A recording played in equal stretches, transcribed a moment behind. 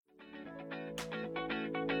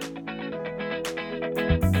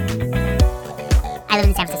live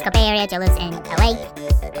in the San Francisco Bay Area. Joe lives in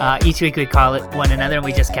LA. Each week we call it one another and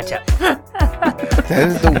we just catch up. That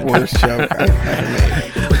is the worst joke I've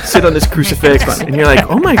ever made. Sit on this crucifix, and you're like,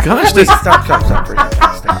 oh my gosh, Wait, this. stop for a second.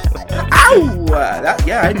 Stop. Ow!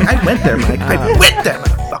 I went there, Mike. I went there,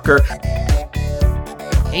 motherfucker.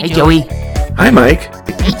 Hey, Joey. Hi, Mike.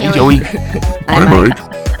 Hey, Joey. Hi, Mike.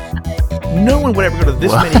 No one would ever go to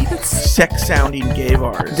this many sex-sounding gay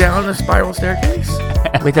bars. Down the spiral staircase.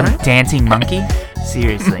 With a dancing monkey?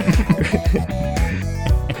 Seriously.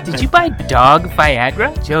 Did you buy dog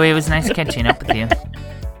Viagra? Joey, it was nice catching up with you.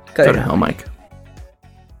 Go to hell, Mike.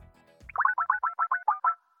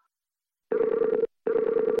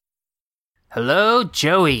 Hello,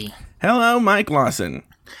 Joey. Hello, Mike Lawson.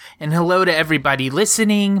 And hello to everybody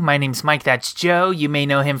listening. My name's Mike, that's Joe. You may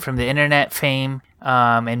know him from the internet fame.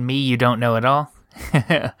 And me, you don't know at all.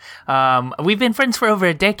 We've been friends for over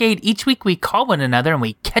a decade. Each week we call one another and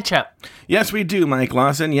we catch up. Yes, we do, Mike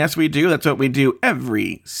Lawson. Yes, we do. That's what we do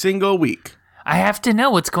every single week. I have to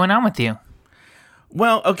know what's going on with you.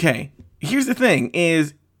 Well, okay. Here's the thing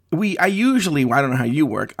is I don't know how you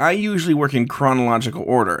work. I usually work in chronological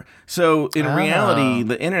order. So in reality,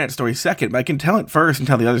 the internet story's second, but I can tell it first and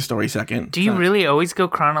tell the other story second. Do you really always go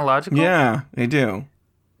chronological? Yeah, I do.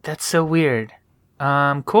 That's so weird.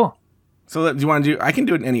 Cool. So do you want to do? I can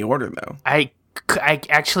do it in any order though. I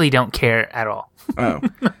actually don't care at all. Oh.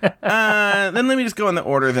 Then let me just go in the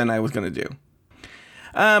order than I was going to do.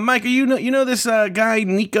 Mike, you know this guy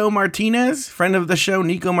Nico Martinez, friend of the show,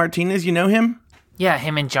 Nico Martinez. You know him? Yeah,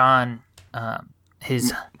 him and John,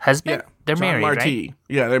 his husband. Yeah, They're John married, Marti. right?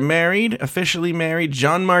 Yeah, they're married, officially married.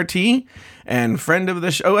 John Marti and friend of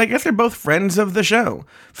the show. Oh, I guess they're both friends of the show.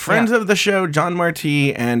 Friends of the show, John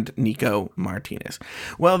Marti and Nico Martinez.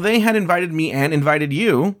 Well, they had invited me and invited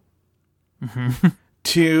you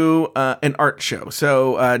to an art show.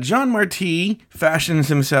 So John Marti fashions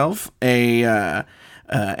himself a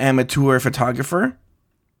amateur photographer,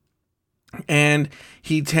 and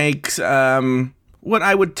he takes what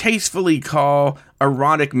I would tastefully call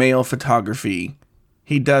erotic male photography.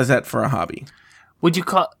 He does that for a hobby.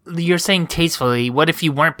 You're saying tastefully, what if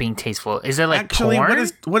you weren't being tasteful? Is it like Actually, porn?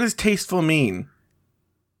 what does tasteful mean?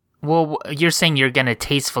 Well, you're saying you're going to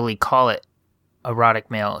tastefully call it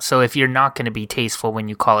erotic male. So if you're not going to be tasteful when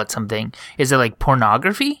you call it something, is it like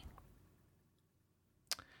pornography?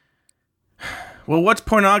 Well, what's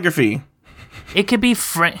pornography? It could be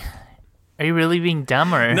Are you really being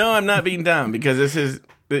dumb or? No, I'm not being dumb because this is.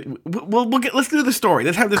 Let's do the story.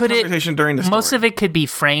 Let's have this conversation during the story. Most of it could be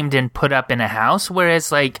framed and put up in a house, whereas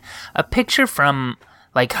like a picture from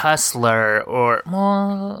like Hustler or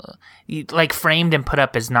like framed and put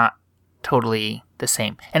up is not totally the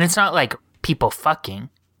same, and it's not like people fucking,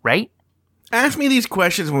 right? Ask me these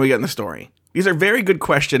questions when we get in the story. These are very good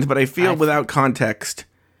questions, but I feel without context,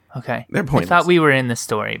 okay, they're pointless. I thought we were in the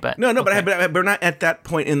story, but no, okay. but we're not at that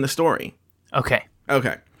point in the story. Okay.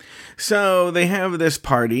 So they have this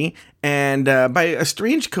party, and by a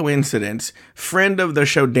strange coincidence, friend of the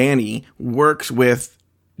show Danny works with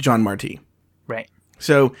John Marti. Right.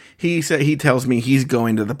 So he tells me he's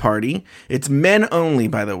going to the party. It's men only,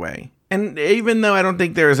 by the way. And even though I don't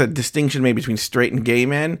think there is a distinction made between straight and gay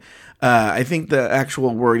men, I think the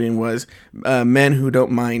actual wording was men who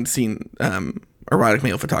don't mind seeing erotic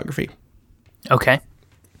male photography. Okay.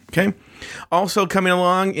 Also coming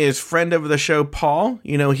along is friend of the show, Paul.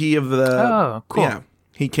 You know, he of the... Oh, cool. Yeah,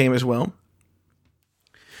 he came as well.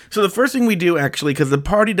 So the first thing we do, actually, because the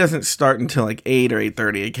party doesn't start until like 8 or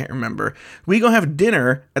 8:30, I can't remember. We go have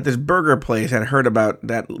dinner at this burger place. I'd heard about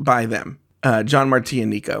that by them. John Marti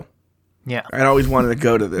and Nico. Yeah. I'd always wanted to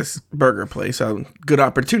go to this burger place. So good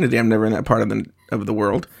opportunity. I'm never in that part of the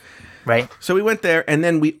world. Right. So we went there, and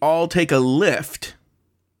then we all take a lift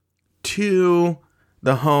to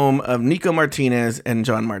the home of Nico Martinez and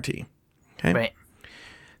John Marti. Okay. Right.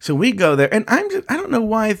 So we go there, and I don't know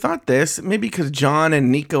why I thought this. Maybe because John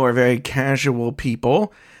and Nico are very casual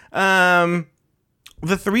people. The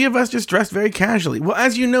three of us just dressed very casually. Well,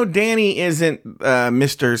 as you know, Danny isn't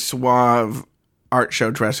Mr. Suave art show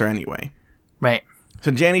dresser anyway. Right. So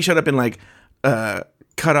Danny showed up in like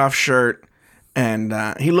cut off shirt, and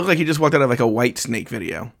he looked like he just walked out of like a White Snake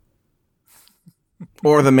video.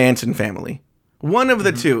 Or the Manson family. One of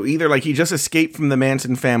the two. Either like he just escaped from the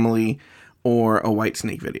Manson family or a White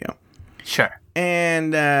Snake video. Sure.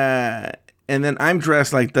 And then I'm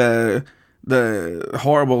dressed like the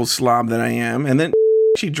horrible slob that I am. And then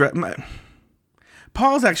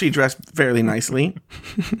Paul's actually dressed fairly nicely.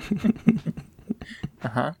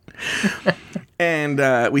 Uh-huh.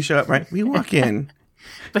 And we show up, right? We walk in.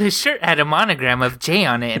 But his shirt had a monogram of J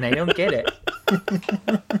on it, and I don't get it.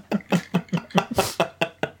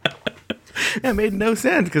 That made no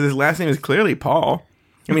sense because his last name is clearly Paul.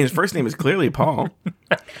 I mean, his first name is clearly Paul.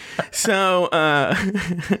 So,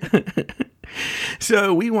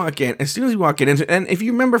 so we walk in. As soon as we walk in, and if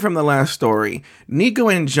you remember from the last story, Nico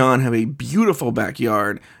and John have a beautiful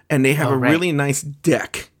backyard, and they have really nice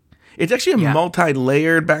deck. It's actually a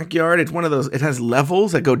multi-layered backyard. It's one of those. It has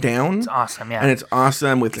levels that go down. It's awesome, yeah. And it's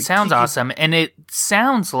awesome with. It sounds awesome, and it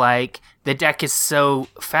sounds like the deck is so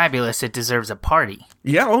fabulous it deserves a party.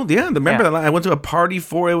 Yeah. Oh, yeah. Remember that I went to a party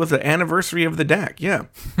for it with the anniversary of the deck. Yeah.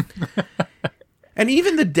 And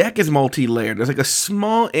even the deck is multi-layered. There's like a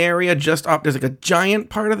small area just off. There's like a giant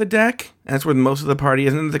part of the deck. And that's where most of the party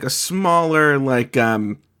is. And there's like a smaller, like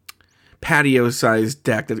patio-sized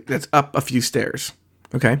deck that's up a few stairs.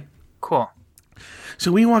 Okay. Cool.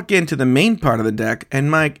 So we walk into the main part of the deck, and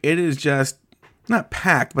Mike, it is just not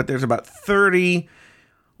packed, but there's about 30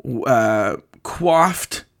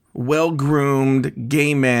 coiffed, well-groomed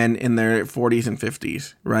gay men in their 40s and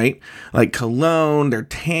 50s, right? Like cologne, they're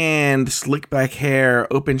tanned, slick back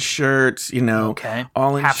hair, open shirts,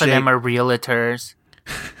 all in Half shape. of them are realtors.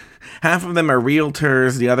 Half of them are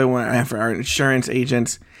realtors. The other one are insurance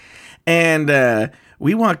agents. And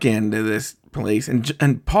we walk into this place,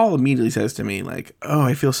 and Paul immediately says to me, like, "Oh,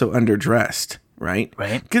 I feel so underdressed," right?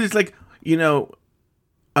 Right. Because it's like,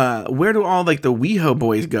 where do all like the WeHo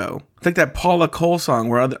boys go? It's like that Paula Cole song,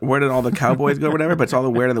 where did all the cowboys go, or whatever. But it's all the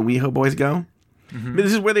where do the WeHo boys go? Mm-hmm. But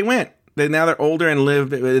this is where they went. Now they're older and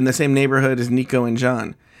live in the same neighborhood as Nico and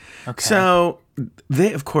John. Okay. So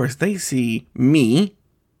they, of course, they see me.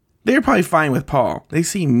 They're probably fine with Paul. They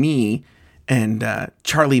see me and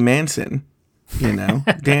Charlie Manson.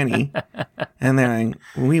 Danny, and they're like,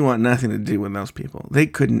 we want nothing to do with those people. They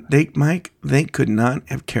could not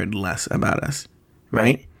have cared less about us,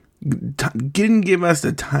 right? Didn't give us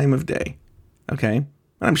the time of day, okay?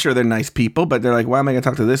 I'm sure they're nice people, but they're like, why am I going to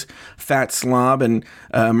talk to this fat slob and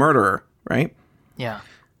murderer, right? Yeah.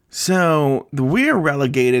 So we're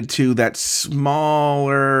relegated to that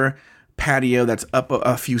smaller patio that's up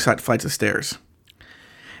a few flights of stairs.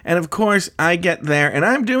 And of course, I get there, and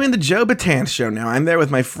I'm doing the Joe Batanz show now. I'm there with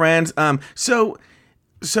my friends. So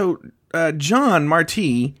John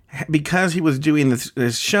Marti, because he was doing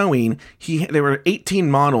this showing, there were 18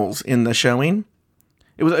 models in the showing.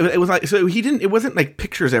 It was like, so it wasn't like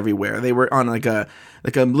pictures everywhere. They were on like a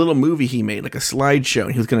little movie he made, like a slideshow,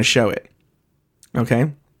 and he was going to show it.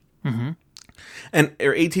 Okay. Mm-hmm. And there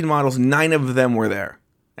were 18 models. 9 of them were there,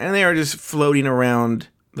 and they are just floating around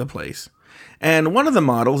the place. And one of the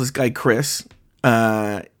models, this guy Chris,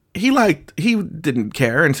 he didn't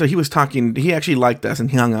care, and so he was talking. He actually liked us,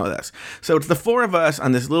 and he hung out with us. So it's the 4 of us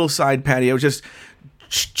on this little side patio, just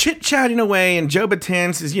chit chatting away. And Joe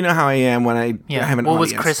Batanz is, how I am when I have an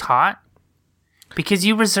audience. Was Chris hot? Because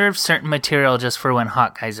you reserve certain material just for when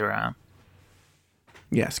hot guys are around.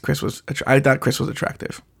 Yes, Chris was. I thought Chris was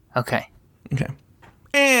attractive. Okay.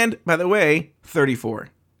 And by the way, 34.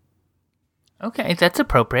 Okay, that's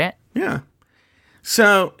appropriate. Yeah.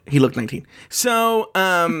 So he looked 19. So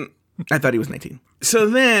I thought he was 19. So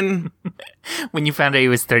then when you found out he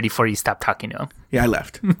was 34, you stopped talking to him. Yeah, I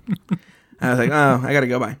left. I was like, oh, I got to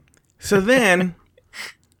go by. So then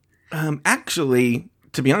actually,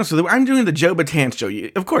 to be honest with you, I'm doing the Joe Batanz show.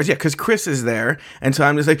 Of course, yeah, because Chris is there. And so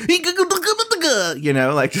I'm just like,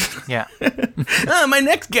 like, yeah. My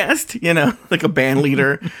next guest, like a band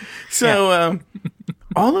leader. So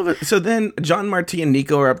all of it. So then John Marti and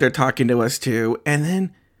Nico are up there talking to us too. And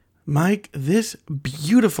then Mike, this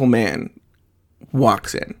beautiful man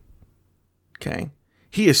walks in. Okay.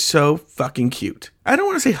 He is so fucking cute. I don't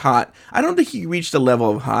want to say hot. I don't think he reached a level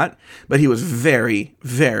of hot, but he was very,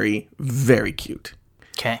 very, very cute.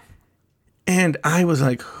 Okay. And I was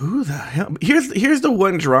like, who the hell? Here's the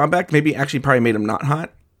one drawback. Maybe actually probably made him not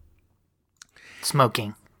hot.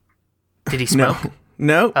 Smoking. Did he smoke?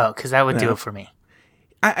 No. Oh, because that would do it for me.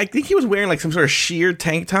 I think he was wearing like some sort of sheer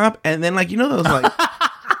tank top, and then like those like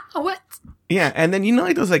what? Yeah, and then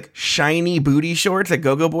like those like shiny booty shorts that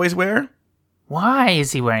Go-Go Boys wear. Why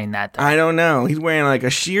is he wearing that though? I don't know. He's wearing like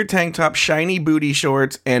a sheer tank top, shiny booty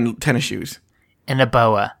shorts, and tennis shoes. And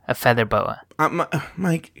a feather boa.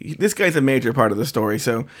 Mike, this guy's a major part of the story,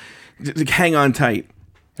 so just hang on tight.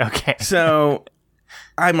 Okay. So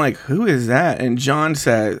I'm like, who is that? And John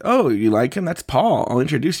says, oh, you like him? That's Paul. I'll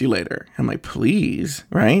introduce you later. I'm like, please,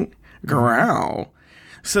 right? Growl.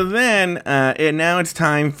 So then, and now it's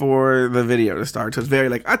time for the video to start. So it's very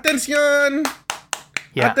like, Atención!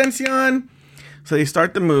 Yeah. Atención! So they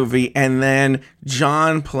start the movie, and then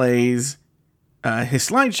John plays his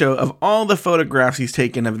slideshow of all the photographs he's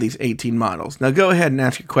taken of these 18 models. Now go ahead and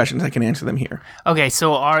ask your questions. I can answer them here. Okay,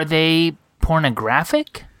 so are they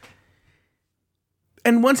pornographic?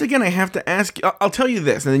 And once again, I have to ask. I'll tell you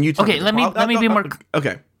this, and then you tell me. Okay, let me be more.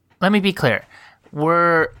 Okay. Let me be clear.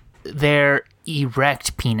 Were there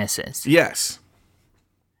erect penises? Yes.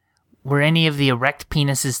 Were any of the erect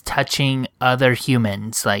penises touching other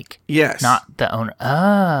humans? Like, yes. Not the owner.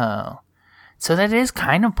 Oh. So that is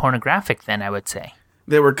kind of pornographic then, I would say.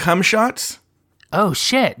 There were cum shots. Oh,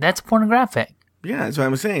 shit. That's pornographic. Yeah, that's what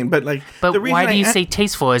I'm saying. But why do you say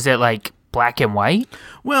tasteful? Is it like black and white?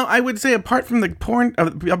 Well, I would say apart from the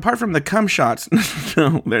cum shots,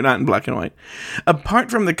 no, they're not in black and white. Apart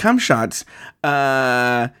from the cum shots,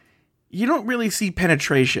 you don't really see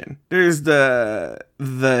penetration. There's the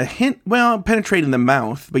hint, penetrating the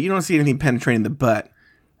mouth, but you don't see anything penetrating the butt.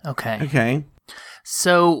 Okay.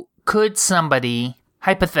 So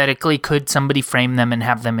hypothetically, could somebody frame them and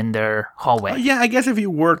have them in their hallway? Yeah, I guess if you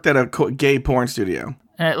worked at a gay porn studio.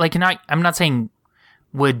 I'm not saying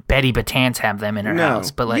would Betty Batance have them in her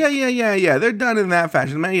house, but like... Yeah. They're done in that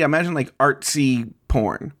fashion. Imagine like artsy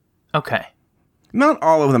porn. Okay. Not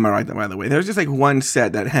all of them are like that, by the way. There's just like one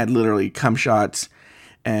set that had literally cum shots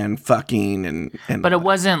and fucking and. But it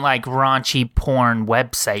wasn't like raunchy porn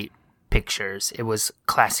website pictures. It was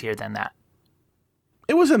classier than that.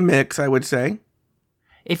 It was a mix, I would say.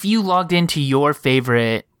 If you logged into your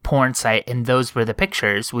favorite porn site and those were the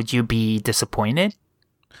pictures, would you be disappointed?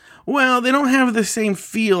 Well, they don't have the same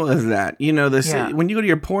feel as that. You know, when you go to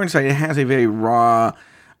your porn site, it has a very raw.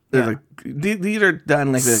 Yeah. These are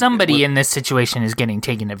done like this. Somebody in this situation is getting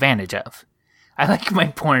taken advantage of. I like my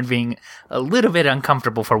porn being a little bit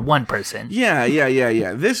uncomfortable for one person. Yeah.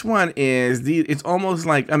 This one is it's almost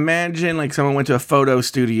like, imagine like someone went to a photo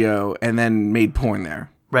studio and then made porn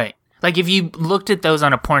there. Right. Like if you looked at those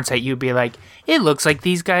on a porn site, you'd be like, it looks like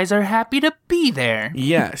these guys are happy to be there.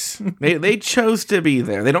 Yes. They chose to be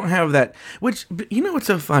there. They don't have that, which, you know what's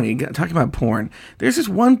so funny? Talking about porn, there's this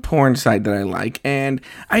one porn site that I like, and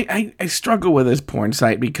I struggle with this porn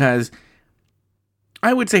site because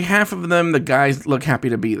I would say half of them, the guys look happy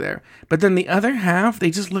to be there. But then the other half, they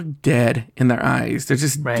just look dead in their eyes. They're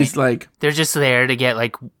just like... They're just there to get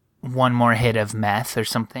like one more hit of meth or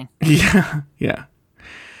something. Yeah.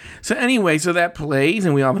 So anyway, that plays,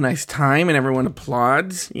 and we all have a nice time, and everyone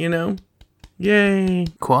applauds, you know? Yay.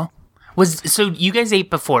 Cool. So you guys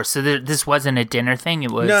ate before, so this wasn't a dinner thing?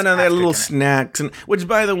 It was No, they had little dinner. snacks, which,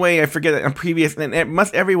 by the way, I forget that on previous, and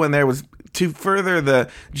everyone there was, to further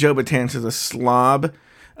the Joe Batance as a slob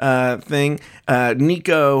thing,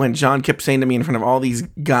 Nico and John kept saying to me in front of all these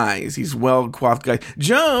guys, these well-coiffed guys,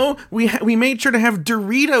 Joe, we made sure to have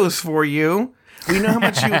Doritos for you. We know how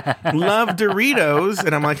much you love Doritos.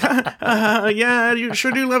 And I'm like, yeah, you sure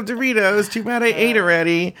do love Doritos. Too bad I ate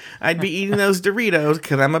already. I'd be eating those Doritos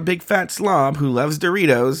because I'm a big fat slob who loves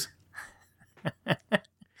Doritos.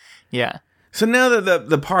 Yeah. So now that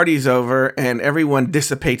the party's over and everyone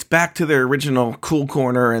dissipates back to their original cool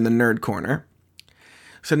corner and the nerd corner.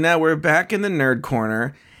 So now we're back in the nerd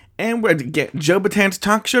corner and Joe Batance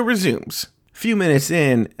talk show resumes. A few minutes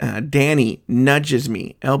in, Danny nudges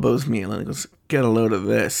me, elbows me, and goes, get a load of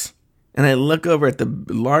this. And I look over at the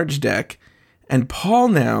large deck, and Paul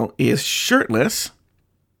now is shirtless.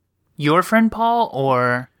 Your friend Paul,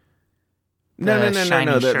 or no,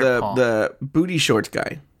 the booty shorts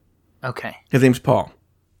guy. Okay. His name's Paul.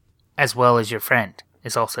 As well as your friend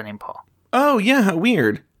is also named Paul. Oh yeah, how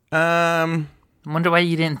weird. I wonder why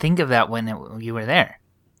you didn't think of that when you were there.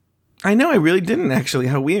 I know, I really didn't actually.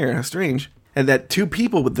 How weird, how strange. And that two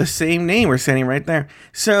people with the same name were standing right there.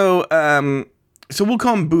 So we'll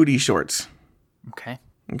call him Booty Shorts.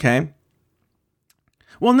 Okay.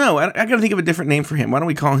 Well, no, I got to think of a different name for him. Why don't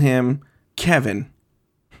we call him Kevin?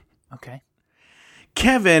 Okay.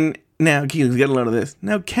 Kevin, now, get a load of this.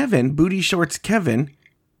 Now, Kevin, Booty Shorts Kevin,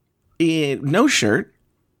 no shirt,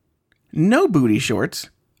 no booty shorts.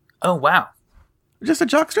 Oh, wow. Just a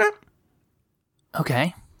jockstrap?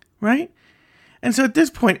 Okay. Right? And so at this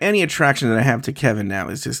point, any attraction that I have to Kevin now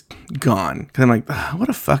is just gone. Because I'm like, what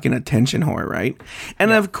a fucking attention whore, right?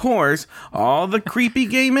 And of course, all the creepy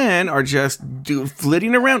gay men are just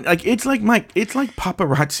flitting around. Like, it's like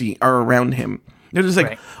paparazzi are around him. They're just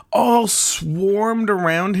like all swarmed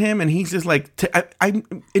around him. And he's just like, I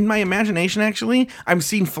in my imagination, actually, I'm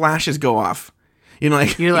seeing flashes go off. You know,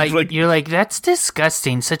 you're like, that's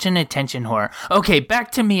disgusting. Such an attention whore. Okay,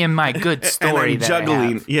 back to me and my good story. And I'm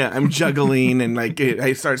juggling. I'm juggling, and like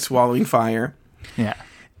I start swallowing fire. Yeah.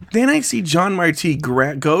 Then I see John Marti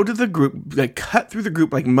go to the group, like cut through the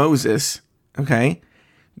group like Moses. Okay,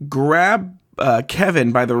 grab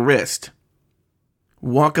Kevin by the wrist,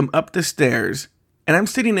 walk him up the stairs, and I'm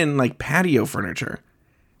sitting in like patio furniture,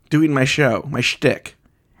 doing my show, my shtick.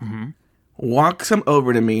 Mm-hmm. walks him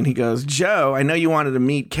over to me, and he goes, Joe, I know you wanted to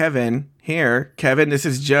meet Kevin. Here, Kevin, this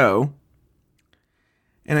is Joe.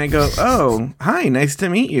 And I go, oh, hi, nice to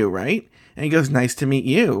meet you, right? And he goes, nice to meet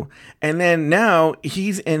you. And then now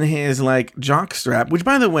he's in his like jock strap, which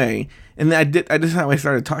by the way, and this is how I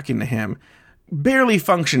started talking to him, barely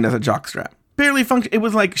functioned as a jock strap. Barely functioned. It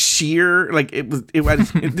was like sheer, like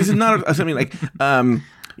this is not something like,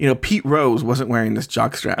 Pete Rose wasn't wearing this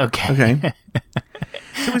jock strap. Okay.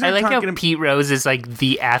 So I like how Pete Rose is like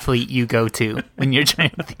the athlete you go to when you're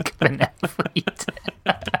trying to think of an athlete.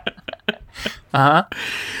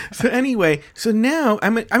 So anyway, so now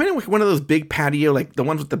I'm in one of those big patio, like the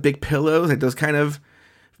ones with the big pillows, like those kind of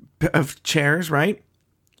chairs, right?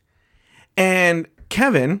 And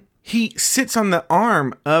Kevin, he sits on the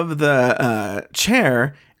arm of the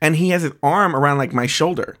chair, and he has his arm around like my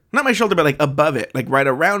shoulder, not my shoulder, but like above it, like right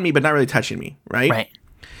around me, but not really touching me, right? Right.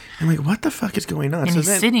 I'm like, what the fuck is going on? And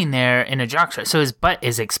he's sitting there in a jock strap, so his butt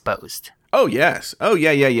is exposed. Oh yes. Oh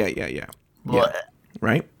yeah. What?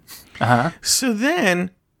 Right. So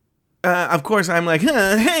then, of course, I'm like,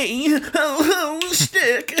 hey,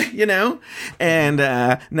 stick, and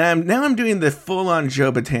now I'm doing the full-on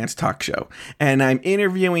Joe Batanz talk show, and I'm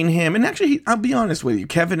interviewing him. And actually, I'll be honest with you,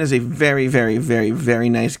 Kevin is a very, very, very, very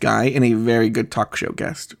nice guy and a very good talk show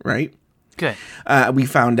guest, right? Good. We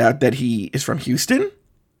found out that he is from Houston.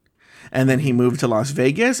 And then he moved to Las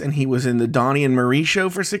Vegas, and he was in the Donnie and Marie show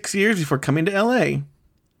for 6 years before coming to L.A.,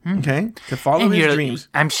 okay, to follow his dreams.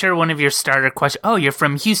 I'm sure one of your starter questions, you're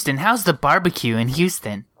from Houston. How's the barbecue in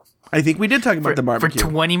Houston? I think we did talk about the barbecue. For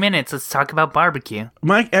 20 minutes, let's talk about barbecue.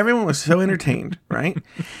 Mike, everyone was so entertained, right?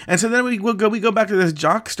 And so then we go back to this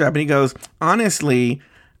jock strap, and he goes, honestly,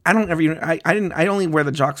 I only wear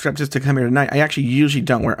the jock strap just to come here tonight. I actually usually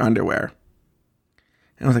don't wear underwear.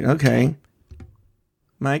 And I was like, okay.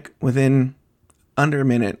 Mike, within under a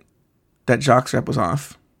minute, that jockstrap was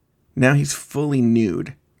off. Now he's fully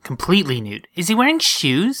nude. Completely nude. Is he wearing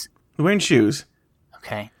shoes? He's wearing shoes.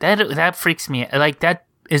 Okay. That freaks me. Like, that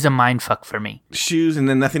is a mindfuck for me. Shoes and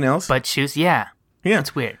then nothing else? But shoes, yeah. Yeah.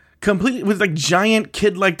 It's weird. Completely, with like giant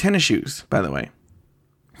kid-like tennis shoes, by the way.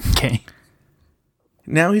 Okay.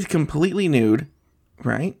 Now he's completely nude,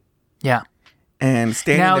 right? Yeah. And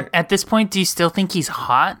standing now, there. At this point, do you still think he's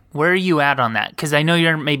hot? Where are you at on that? Because I know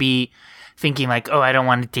you're maybe thinking like, oh, I don't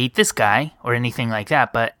want to date this guy or anything like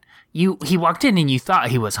that. But he walked in and you thought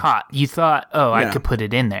he was hot. You thought, I could put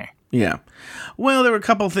it in there. Yeah. Well, there were a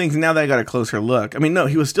couple things. Now that I got a closer look. I mean, no,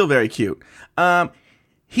 he was still very cute.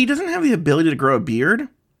 He doesn't have the ability to grow a beard,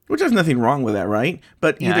 which there's nothing wrong with that, right?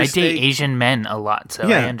 But yeah, I date Asian men a lot, so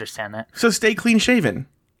I understand that. So stay clean shaven.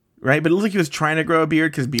 Right, but it looked like he was trying to grow a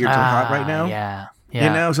beard because beards are hot right now. Yeah.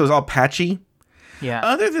 So it was all patchy. Yeah.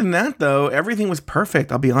 Other than that, though, everything was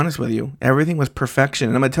perfect. I'll be honest with you. Everything was perfection.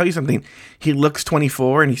 And I'm going to tell you something. He looks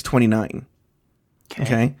 24 and he's 29.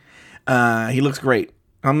 Okay? He looks great.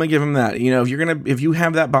 I'm going to give him that. If you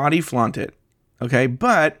have that body, flaunt it. Okay?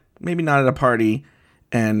 But maybe not at a party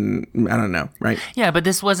and I don't know, right? Yeah, but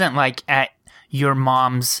this wasn't like at your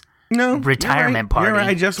mom's retirement party. You're right.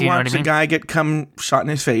 I just watched a guy get cum shot in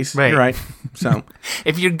his face. Right. You're right. So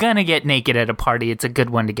if you're gonna get naked at a party, it's a good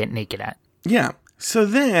one to get naked at. Yeah. So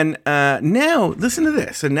then now listen to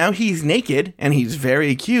this. So now he's naked and he's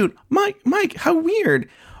very cute. Mike, how weird.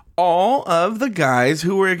 All of the guys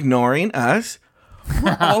who were ignoring us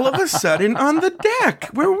were all of a sudden on the deck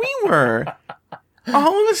where we were.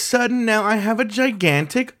 All of a sudden now I have a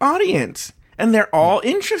gigantic audience. And they're all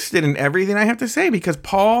interested in everything I have to say because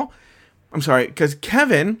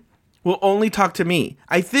Kevin will only talk to me.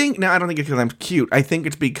 I don't think it's because I'm cute. I think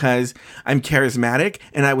it's because I'm charismatic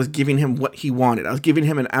and I was giving him what he wanted. I was giving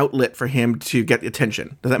him an outlet for him to get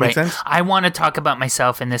attention. Does that make sense? I want to talk about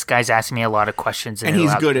myself and this guy's asking me a lot of questions and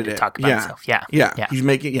he's good at it. Talk about himself. Yeah. He's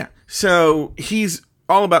making, So he's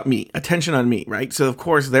all about me, attention on me, right? So of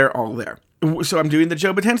course they're all there. So I'm doing the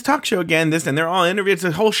Joe Batanz talk show again, and they're all interviewed. It's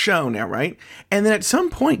a whole show now, right? And then at some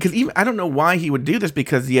point, because even I don't know why he would do this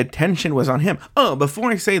because the attention was on him. Oh, before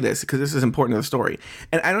I say this, because this is important to the story,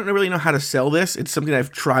 and I don't really know how to sell this. It's something I've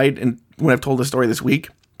tried and when I've told the story this week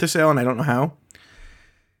to sell, and I don't know how.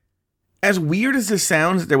 As weird as this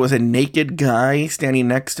sounds, there was a naked guy standing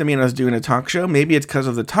next to me and I was doing a talk show. Maybe it's because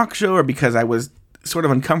of the talk show or because I was sort of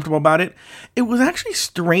uncomfortable about it. It was actually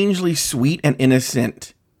strangely sweet and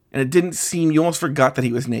innocent. And it didn't seem, you almost forgot that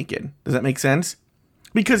he was naked. Does that make sense?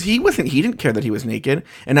 Because he didn't care that he was naked,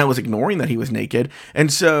 and I was ignoring that he was naked.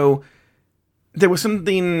 And so there was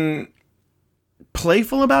something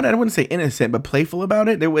playful about it. I wouldn't say innocent, but playful about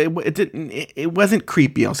it. It wasn't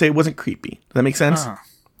creepy. I'll say it wasn't creepy. Does that make sense?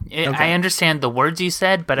 Okay. I understand the words you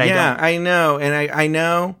said, but I don't. Yeah, I know. And I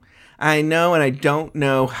I know, and I don't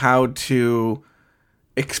know how to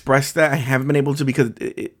express that. I haven't been able to because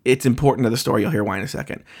it's important to the story. You'll hear why in a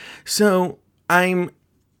second. So I'm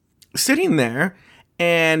sitting there,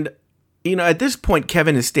 and, at this point,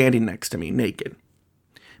 Kevin is standing next to me, naked.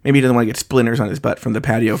 Maybe he doesn't want to get splinters on his butt from the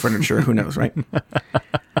patio furniture. Who knows, right?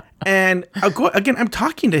 And again, I'm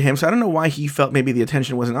talking to him, so I don't know why he felt maybe the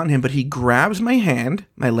attention wasn't on him, but he grabs my hand,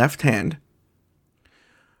 my left hand,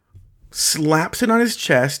 slaps it on his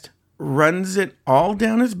chest, runs it all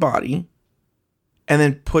down his body, and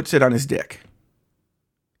then puts it on his dick.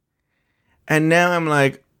 And now I'm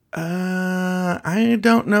like, I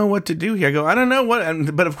don't know what to do here. I go, I don't know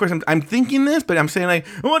what, but of course I'm thinking this, but I'm saying like,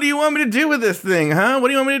 what do you want me to do with this thing, huh? What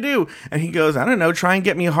do you want me to do? And he goes, I don't know, try and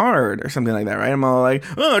get me hard or something like that, right? I'm all like,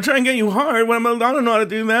 try and get you hard. I don't know how to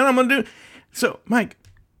do that. I'm gonna do. So Mike,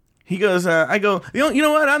 he goes, I go, you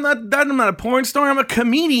know what? I'm not a porn star. I'm a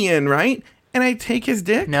comedian, right? And I take his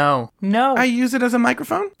dick. No. I use it as a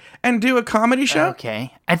microphone and do a comedy show.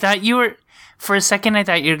 Okay. I thought you were. For a second, I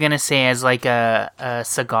thought you were going to say as like a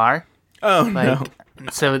cigar. Oh, no.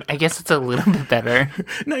 So I guess it's a little bit better.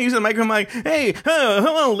 No, use the microphone like, hey,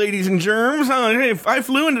 hello, ladies and germs. Hey, I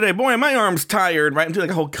flew in today. Boy, my arm's tired, right? I'm doing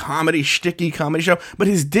like a whole shticky comedy show. But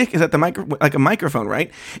his dick is at the like a microphone,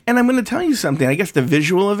 right? And I'm going to tell you something. I guess the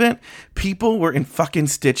visual of it, people were in fucking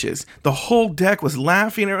stitches. The whole deck was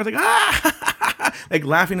laughing. And I was like, like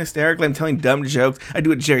laughing hysterically. I'm telling dumb jokes. I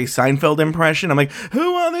do a Jerry Seinfeld impression. I'm like,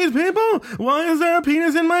 who are these people? Why is there a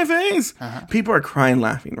penis in my face? People are crying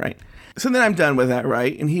laughing, right? So then I'm done with that,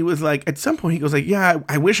 right? And he was like, at some point, he goes like, yeah,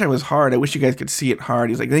 I wish I was hard. I wish you guys could see it hard.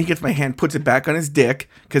 He's like, then he gets my hand, puts it back on his dick,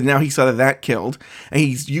 because now he saw that killed. And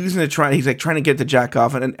he's using it, he's like trying to get it to jack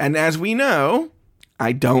off. And as we know,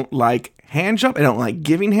 I don't like hand job. I don't like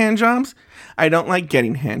giving hand jobs. I don't like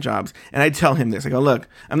getting hand jobs. And I tell him this. I go, look,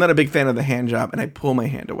 I'm not a big fan of the hand job. And I pull my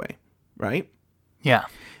hand away, right? Yeah.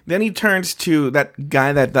 Then he turns to that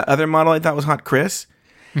guy, the other model I thought was hot, Chris.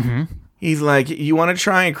 Mm-hmm. He's like, you want to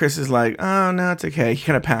try? And Chris is like, oh, no, it's okay. He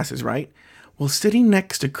kind of passes, right? Well, sitting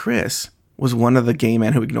next to Chris was one of the gay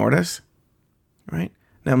men who ignored us, right?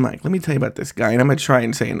 Now, Mike, let me tell you about this guy. And I'm going to try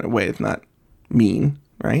and say it in a way it's not mean,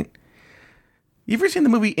 right? You ever seen the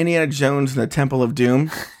movie Indiana Jones and the Temple of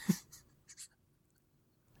Doom?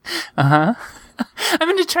 Uh-huh. I'm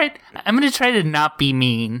going to try to not be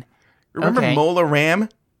mean. Remember Mola Ram?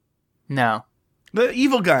 No. The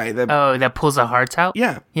evil guy. That pulls the hearts out?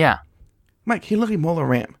 Yeah. Yeah. Mike, he looked like Mola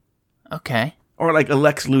Ram. Okay. Or like a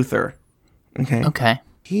Lex Luthor. Okay.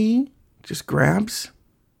 He just grabs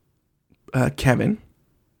Kevin.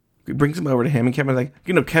 He brings him over to him, and Kevin's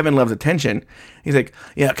like, Kevin loves attention. He's like,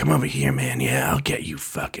 yeah, come over here, man. Yeah, I'll get you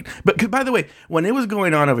fucking. But, 'cause, by the way, when it was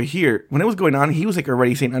going on over here, he was like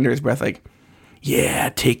already saying under his breath, like, yeah,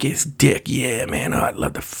 take his dick. Yeah, man, I'd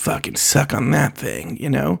love to fucking suck on that thing,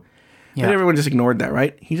 Yeah. But everyone just ignored that,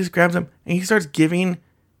 right? He just grabs him, and he starts giving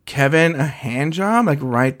Kevin a hand job, like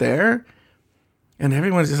right there. And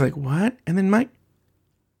everyone's just like, what? And then Mike,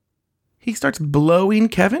 he starts blowing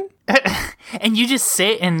Kevin. And you just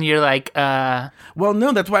sit and you're like, Well,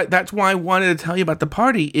 no, that's why I wanted to tell you about the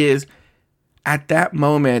party is at that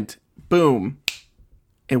moment, boom,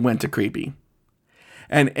 it went to creepy.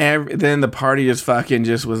 And then the party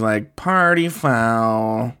just was like, party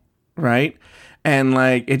foul, right? And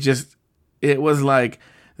like, it was like,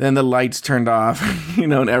 then the lights turned off,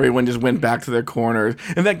 and everyone just went back to their corners.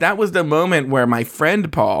 In fact, that was the moment where my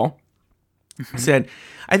friend Paul said,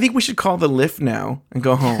 I think we should call the lift now and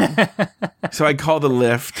go home. So I call the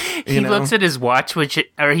lift. He looks at his watch,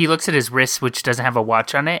 he looks at his wrist, which doesn't have a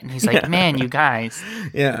watch on it. And he's like, man, you guys.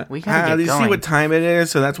 Yeah. We gotta get going. You see what time it is?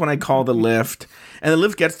 So that's when I call the lift. And the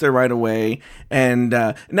lift gets there right away. And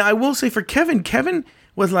now I will say for Kevin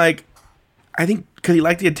was like, I think because he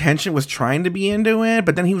liked the attention, was trying to be into it.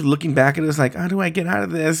 But then he was looking back at us like, how do I get out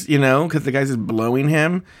of this? Because the guy's just blowing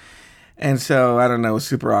him. And so, I don't know,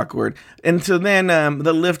 super awkward. And so then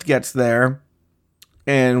the lift gets there,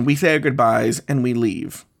 and we say our goodbyes, and we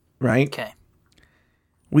leave, right? Okay.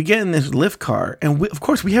 We get in this lift car, and of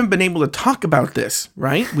course, we haven't been able to talk about this,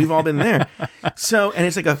 right? We've all been there. And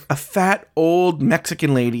it's like a fat, old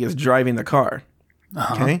Mexican lady is driving the car,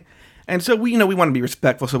 okay? And so, we want to be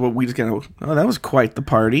respectful, so we just kind of, that was quite the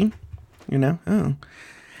party, oh.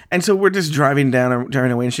 And so we're just driving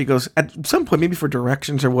away, and she goes, at some point, maybe for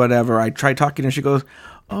directions or whatever, I try talking, and she goes,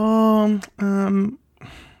 no hablo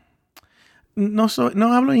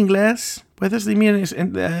inglés, puedes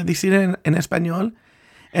decir en español?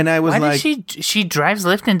 And I was like... Why does she drives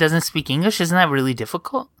Lyft and doesn't speak English? Isn't that really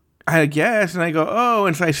difficult? I guess, and I go,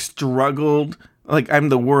 and so I struggled, like I'm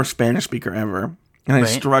the worst Spanish speaker ever. And I Right.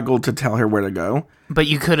 struggled to tell her where to go. But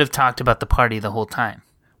you could have talked about the party the whole time.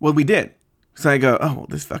 Well, we did. So I go, oh,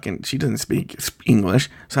 she doesn't speak English.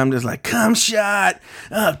 So I'm just like, cum shot,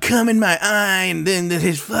 cum in my eye, and then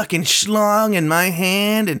his fucking schlong in my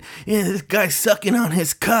hand, and this guy sucking on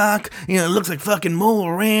his cock. It looks like fucking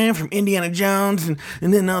Mole Ram from Indiana Jones. And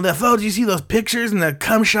then the photos, you see those pictures, and the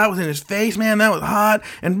cum shot was in his face, man, that was hot,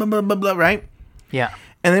 and blah, blah, blah, blah, right? Yeah.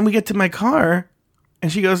 And then we get to my car,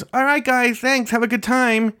 and she goes, all right, guys, thanks, have a good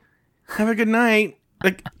time, have a good night.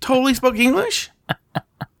 Like, totally spoke English?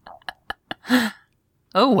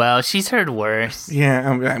 Oh, well, she's heard worse. Yeah,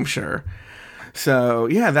 I'm sure. So,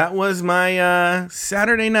 yeah, that was my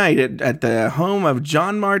Saturday night at the home of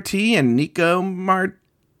John Marti and Nico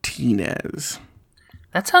Martinez.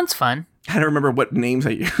 That sounds fun. I don't remember what names I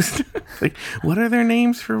used. Like, what are their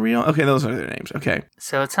names for real? Okay, those are their names. Okay.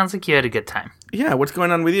 So it sounds like you had a good time. Yeah, what's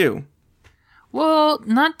going on with you? Well,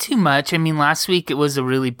 not too much. I mean, last week it was a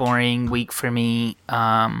really boring week for me.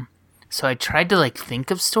 So I tried to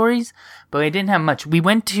think of stories, but I didn't have much. We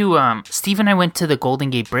went to, Steve and I went to the Golden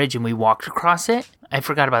Gate Bridge and we walked across it. I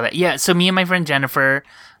forgot about that. Yeah, so me and my friend Jennifer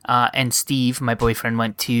and Steve, my boyfriend,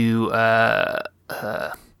 went to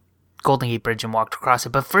Golden Gate Bridge and walked across it.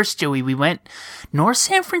 But first, Joey, we went, North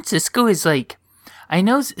San Francisco is I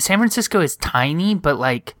know San Francisco is tiny,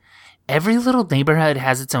 but every little neighborhood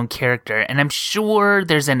has its own character, and I'm sure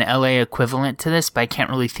there's an LA equivalent to this, but I can't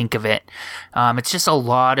really think of it. It's just a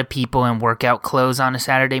lot of people in workout clothes on a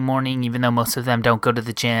Saturday morning, even though most of them don't go to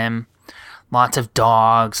the gym. Lots of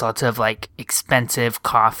dogs, lots of expensive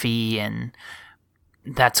coffee and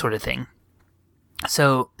that sort of thing.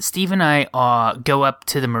 So Steve and I go up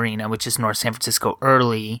to the marina, which is North San Francisco,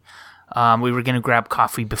 early. We were going to grab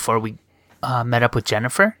coffee before we met up with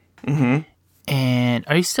Jennifer. Mm-hmm. And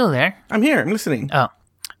are you still there? I'm here. I'm listening. Oh.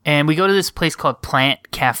 And we go to this place called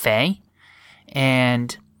Plant Cafe.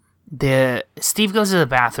 And Steve goes to the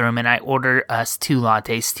bathroom and I order us 2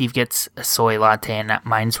 lattes. Steve gets a soy latte and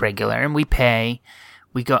mine's regular. And we pay.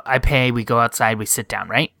 I pay. We go outside. We sit down,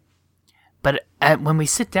 right? But when we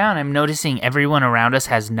sit down, I'm noticing everyone around us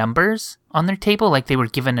has numbers on their table. Like they were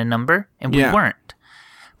given a number and we weren't.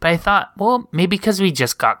 But I thought, well, maybe because we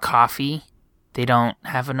just got coffee, they don't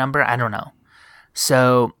have a number. I don't know.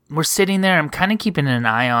 So we're sitting there. I'm kind of keeping an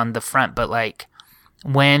eye on the front, but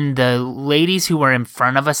when the ladies who were in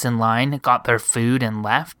front of us in line got their food and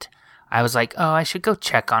left, I was like, oh, I should go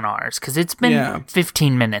check on ours because it's been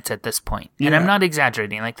 15 minutes at this point. And I'm not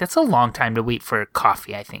exaggerating. That's a long time to wait for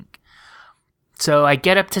coffee, I think. So I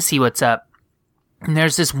get up to see what's up. And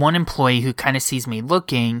there's this one employee who kind of sees me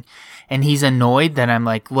looking, and he's annoyed that I'm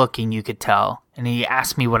looking, you could tell. And he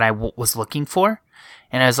asked me what I was looking for.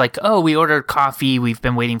 And I was like, oh, we ordered coffee. We've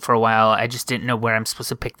been waiting for a while. I just didn't know where I'm supposed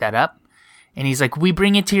to pick that up. And he's like, we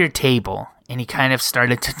bring it to your table. And he kind of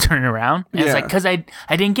started to turn around. And I was like, because I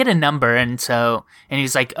didn't get a number. And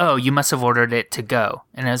he's like, oh, you must have ordered it to go.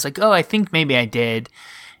 And I was like, oh, I think maybe I did.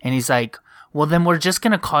 And he's like, well, then we're just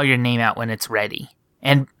going to call your name out when it's ready.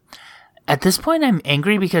 And at this point, I'm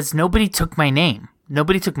angry because nobody took my name.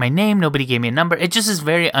 Nobody took my name. Nobody gave me a number. It just is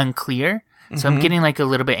very unclear. So I'm getting a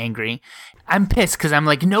little bit angry. I'm pissed because I'm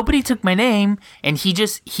nobody took my name. And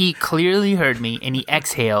he clearly heard me and he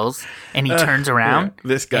exhales and he turns around. Yeah,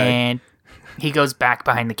 this guy. And he goes back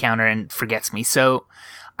behind the counter and forgets me. So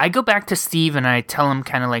I go back to Steve and I tell him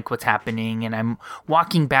kind of what's happening. And I'm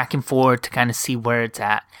walking back and forth to kind of see where it's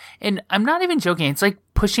at. And I'm not even joking. It's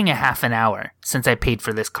pushing a half an hour since I paid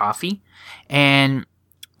for this coffee. And,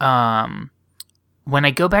 when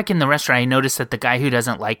I go back in the restaurant, I notice that the guy who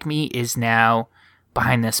doesn't like me is now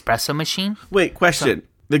behind the espresso machine. Wait, question.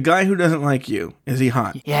 The guy who doesn't like you, is he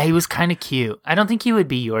hot? Yeah, he was kind of cute. I don't think he would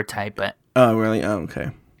be your type, but... Oh, really? Oh,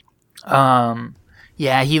 okay.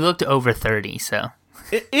 Yeah, he looked over 30, so...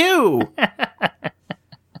 Ew!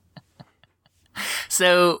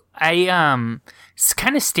 So, I,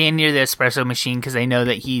 kind of stand near the espresso machine because I know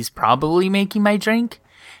that he's probably making my drink.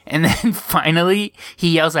 And then finally,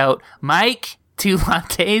 he yells out, Mike... 2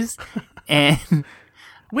 lattes, and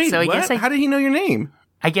wait, so what? How did he know your name?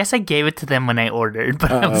 I guess I gave it to them when I ordered, but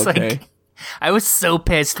I was I was so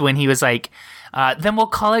pissed when he was then we'll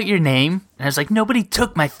call out your name, and I was like, nobody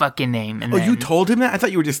took my fucking name. And you told him that? I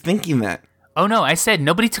thought you were just thinking that. Oh no, I said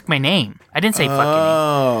nobody took my name. I didn't say fucking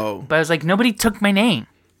name, but I was like, nobody took my name,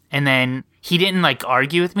 and then he didn't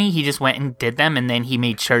argue with me. He just went and did them, and then he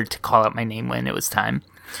made sure to call out my name when it was time.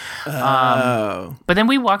 But then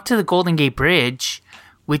we walked to the Golden Gate Bridge,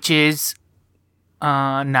 which is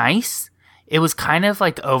nice. It was kind of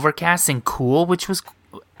overcast and cool, which was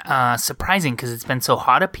surprising because it's been so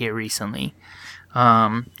hot up here recently.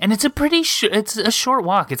 And it's it's a short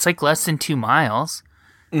walk. It's like less than 2 miles.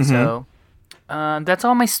 Mm-hmm. So that's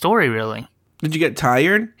all my story, really. Did you get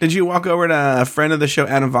tired? Did you walk over to a friend of the show,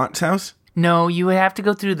 Adam Vought's house? No, you would have to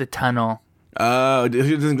go through the tunnel. Oh, it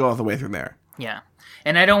doesn't go all the way through there. Yeah.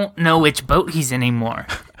 And I don't know which boat he's in anymore.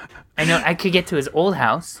 I know I could get to his old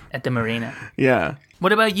house at the marina. Yeah.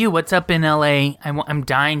 What about you? What's up in LA? I'm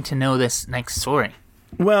dying to know this next story.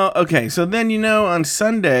 Well, okay, so then, on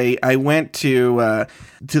Sunday, I went to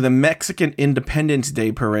the Mexican Independence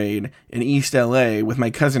Day parade in East LA with my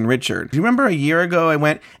cousin Richard. Do you remember a year ago I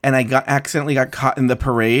went and I accidentally got caught in the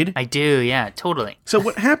parade? I do, yeah, totally. So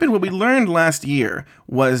what happened, what we learned last year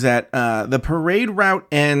was that the parade route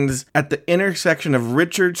ends at the intersection of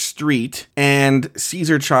Richard Street and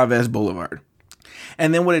Cesar Chavez Boulevard.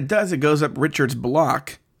 And then what it does, it goes up Richard's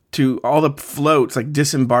block to all the floats, like,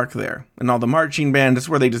 disembark there. And all the marching band, that's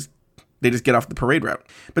where they just get off the parade route.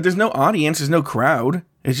 But there's no audience, there's no crowd.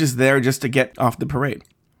 It's just there just to get off the parade.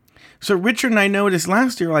 So Richard and I noticed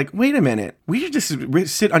last year, like, wait a minute, we should just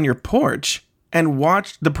sit on your porch and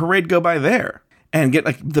watch the parade go by there. And get,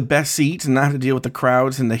 like, the best seats and not have to deal with the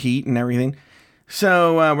crowds and the heat and everything.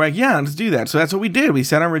 So we're like, yeah, let's do that. So that's what we did. We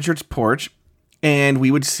sat on Richard's porch. And we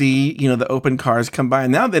would see, the open cars come by.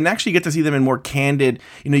 And now then actually you get to see them in more candid,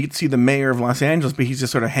 you get to see the mayor of Los Angeles, but he's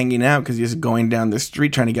just sort of hanging out because he's going down the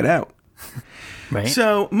street trying to get out. Right.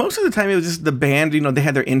 So most of the time it was just the band, they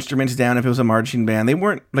had their instruments down if it was a marching band. They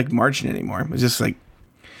weren't like marching anymore. It was just like,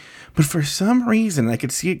 but for some reason I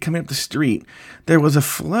could see it coming up the street. There was a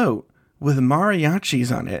float with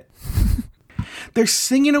mariachis on it. They're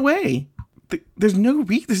singing away. There's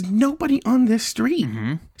nobody on this street.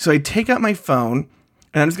 Mm-hmm. So I take out my phone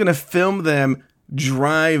and I'm just going to film them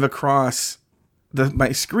drive across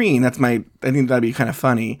my screen. I think that'd be kind of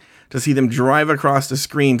funny to see them drive across the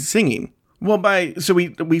screen singing. Well,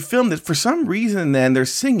 we filmed it. For some reason then they're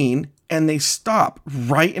singing and they stop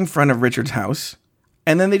right in front of Richard's house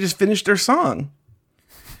and then they just finish their song.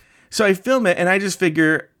 So I film it and I just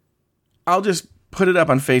figure I'll just put it up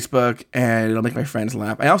on Facebook and it'll make my friends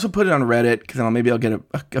laugh. I also put it on Reddit because maybe I'll get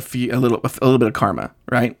a little bit of karma,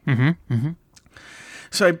 right? Mm-hmm. Mm-hmm.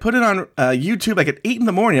 So I put it on YouTube like at 8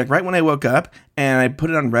 a.m, like right when I woke up, and I put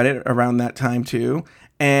it on Reddit around that time too.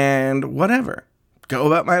 And whatever, go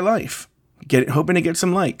about my life, hoping to get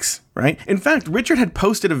some likes, right? In fact, Richard had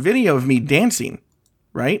posted a video of me dancing,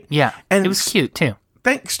 right? Yeah, and it was cute too.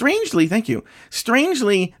 Strangely, thank you.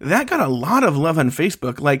 Strangely, that got a lot of love on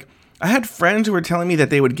Facebook. Like, I had friends who were telling me that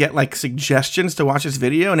they would get like suggestions to watch this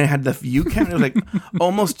video, and it had the view count. It was like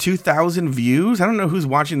almost 2,000 views. I don't know who's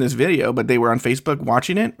watching this video, but they were on Facebook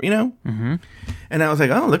watching it, Mm-hmm. And I was like,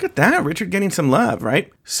 oh, look at that. Richard getting some love,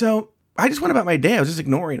 right? So I just went about my day. I was just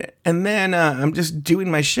ignoring it. And then I'm just doing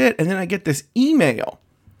my shit. And then I get this email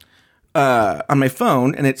on my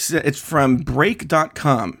phone, and it's from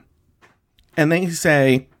break.com. And they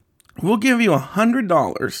say, we'll give you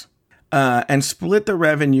 $100 and split the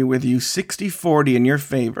revenue with you 60-40 in your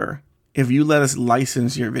favor if you let us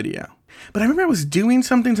license your video. But I remember I was doing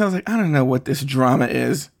something, so I was like, I don't know what this drama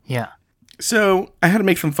is. Yeah. So I had to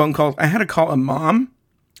make some phone calls. I had to call a mom,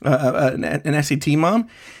 an SAT mom,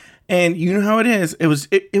 and you know how it is. It was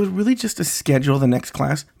really just to schedule the next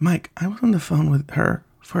class. Mike, I was on the phone with her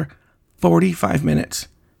for 45 minutes.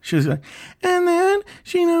 She was like, and then,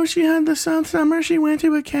 she had the summer, she went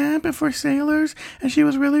to a camp for sailors, and she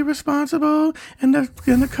was really responsible, and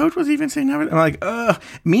the coach was even saying everything. I'm like, ugh.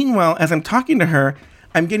 Meanwhile, as I'm talking to her,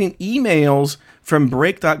 I'm getting emails from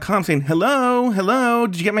break.com saying, hello,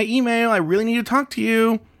 did you get my email? I really need to talk to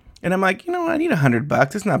you. And I'm like, I need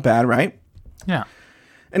 $100. It's not bad, right? Yeah.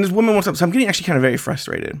 And this woman wants up, so I'm getting actually kind of very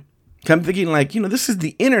frustrated. I'm thinking like, this is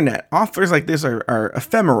the internet. Offers like this are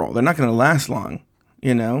ephemeral. They're not going to last long.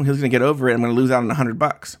 He's going to get over it. I'm going to lose out on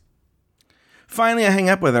 $100. Finally, I hang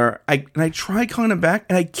up with her. I try calling him back,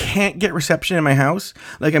 and I can't get reception in my house.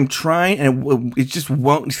 Like, I'm trying, and it just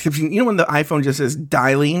won't. When the iPhone just says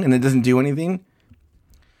dialing, and it doesn't do anything?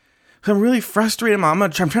 So I'm really frustrated. I'm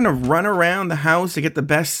trying to run around the house to get the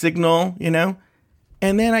best signal, And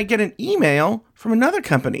then I get an email from another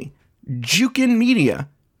company, Jukin Media.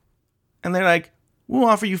 And they're like, we'll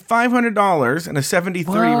offer you $500 and a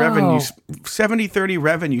 70-30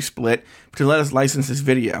 revenue split to let us license this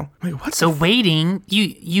video. I'm like, what? So waiting,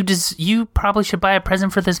 you probably should buy a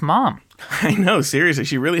present for this mom. I know, seriously,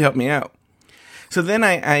 she really helped me out. So then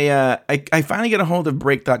I finally get a hold of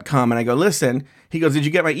break.com and I go, listen. He goes, did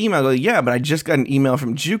you get my email? I go, yeah, but I just got an email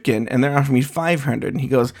from Jukin and they're offering me $500. And he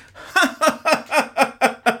goes,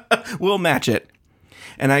 we'll match it.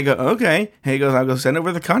 And I go, okay. And he goes, I'll go send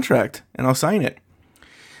over the contract and I'll sign it.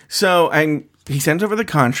 So he sends over the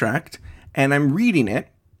contract, and I'm reading it,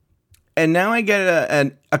 and now I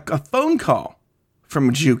get a phone call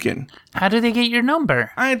from Jukin. How did they get your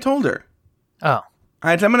number? I had told her. Oh.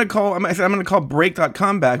 I said, I'm going to call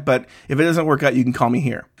break.com back, but if it doesn't work out, you can call me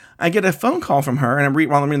here. I get a phone call from her, and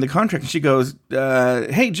while I'm reading the contract, and she goes,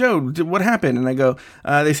 hey, Joe, what happened? And I go,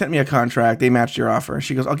 they sent me a contract. They matched your offer.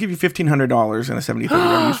 She goes, I'll give you $1,500 and a 70/30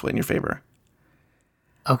 revenue split in your favor.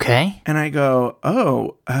 Okay. And I go,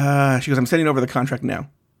 she goes, I'm sending over the contract now,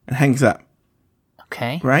 and hangs up.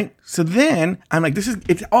 Okay. Right? So then I'm like,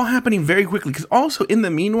 it's all happening very quickly, because also in the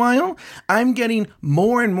meanwhile, I'm getting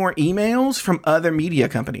more and more emails from other media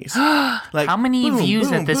companies. Like, how many views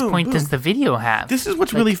at this point does the video have? This is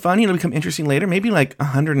what's really funny. It'll become interesting later. Maybe like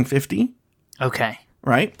 150. Okay.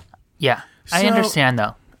 Right? Yeah. I understand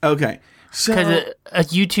though. Okay. So because a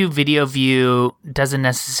YouTube video view doesn't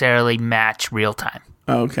necessarily match real time.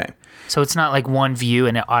 Okay. So it's not like one view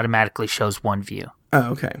and it automatically shows one view.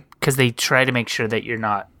 Oh, okay. Because they try to make sure that you're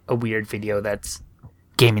not a weird video that's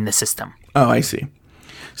gaming the system. Oh, I see.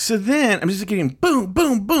 So then I'm just getting boom,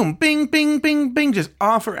 boom, boom, bing, bing, bing, bing, just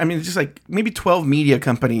offer. I mean, it's just like maybe 12 media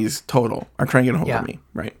companies total are trying to get a hold of me,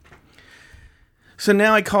 right? So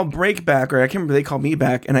now I call Breakback, or I can't remember, they called me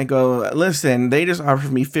back, and I go, listen, they just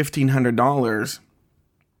offered me $1,500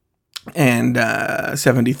 and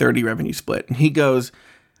 70/30 revenue split. And he goes,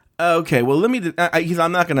 okay, well,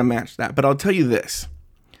 I'm not going to match that, but I'll tell you this.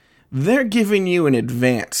 They're giving you an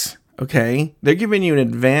advance, okay? They're giving you an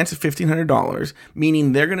advance of $1,500,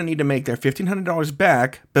 meaning they're going to need to make their $1,500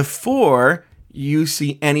 back before you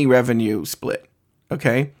see any revenue split,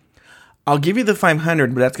 okay? I'll give you the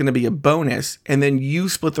 $500, but that's going to be a bonus, and then you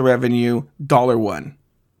split the revenue $1,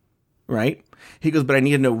 right? He goes, but I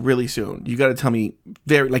need to know really soon. You got to tell me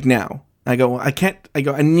now. I go, well, I can't. I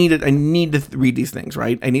go, I need to read these things,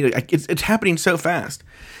 right? It's happening so fast.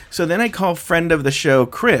 So then I call friend of the show,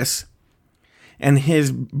 Chris, and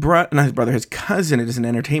his cousin is an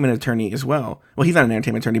entertainment attorney as well. Well, he's not an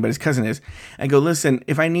entertainment attorney, but his cousin is. I go, listen,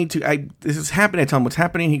 if I need to, this is happening. I tell him what's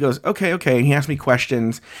happening. He goes, okay. And he asks me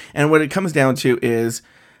questions. And what it comes down to is,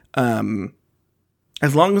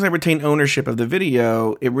 as long as I retain ownership of the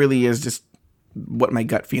video, it really is just what my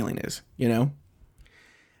gut feeling is, you know?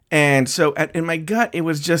 And so in my gut, it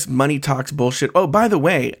was just money talks bullshit. Oh, by the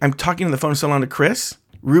way, I'm talking on the phone so long to Chris.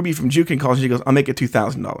 Ruby from Jukin calls and she goes, I'll make it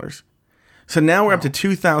 $2,000. So now we're up to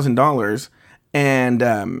 $2,000. And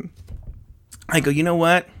I go, you know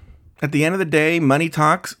what? At the end of the day, money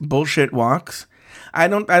talks, bullshit walks. I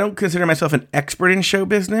don't consider myself an expert in show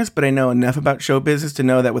business, but I know enough about show business to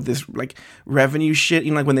know that with this like revenue shit,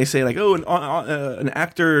 you know, like when they say like, oh, an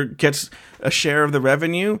actor gets a share of the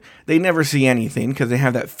revenue, they never see anything because they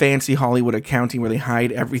have that fancy Hollywood accounting where they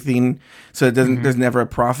hide everything, so it doesn't. There's never a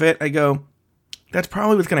profit. I go, that's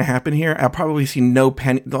probably what's going to happen here. I'll probably see no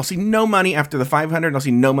penny. I'll see no money after the 500. And I'll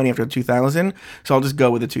see no money after the 2,000. So I'll just go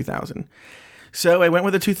with the 2,000. So I went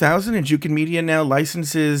with the 2,000, and Jukin Media now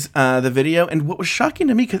licenses the video. And what was shocking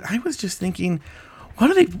to me, because I was just thinking, what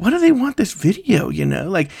do they want this video? You know,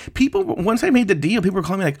 like people. Once I made the deal, people were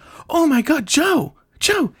calling me like, "Oh my God, Joe,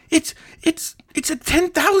 it's at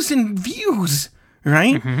 10,000 views,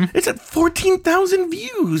 right? It's at 14,000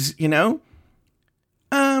 views. You know,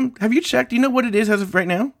 have you checked? Do you know what it is as of right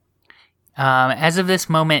now? As of this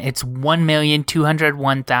moment, it's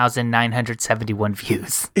 1,201,971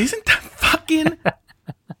 views. Isn't that fucking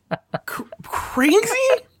crazy?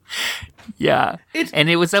 Yeah. And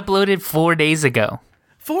it was uploaded 4 days ago.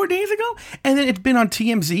 4 days ago? And then it's been on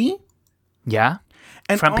TMZ? Yeah.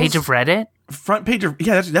 And front page of Reddit? Front page of,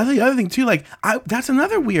 yeah, that's the other thing too. Like, that's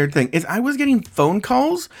another weird thing is I was getting phone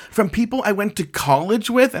calls from people I went to college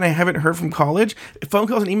with, and I haven't heard from college. Phone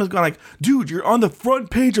calls and emails going like, dude, you're on the front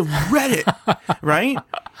page of Reddit, right?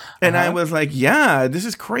 And I was like, yeah, this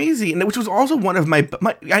is crazy. And which was also one of my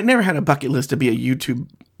I never had a bucket list to be a YouTube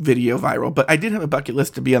video viral, but I did have a bucket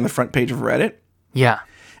list to be on the front page of Reddit. Yeah.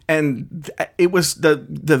 And it was the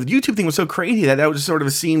YouTube thing was so crazy that just sort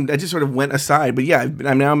of seemed, I just sort of went aside. But yeah,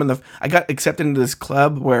 I got accepted into this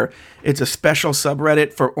club where it's a special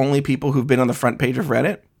subreddit for only people who've been on the front page of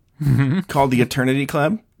Reddit called the Eternity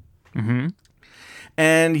Club.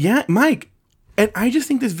 And yeah, Mike, and I just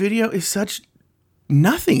think this video is such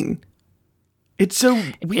nothing. It's so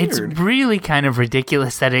weird. It's really kind of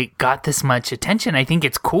ridiculous that it got this much attention. I think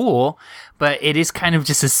it's cool, but it is kind of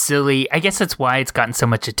just a silly... I guess that's why it's gotten so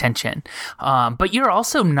much attention. But you're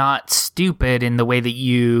also not stupid in the way that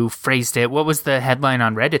you phrased it. What was the headline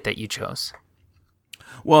on Reddit that you chose?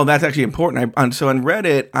 Well, that's actually important. So on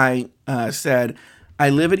Reddit, I said, I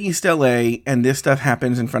live in East LA, and this stuff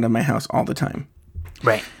happens in front of my house all the time.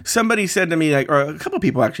 Right. Somebody said to me, like, or a couple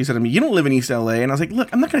people actually said to me, you don't live in East LA. And I was like, look,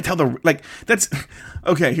 I'm not going to tell that's,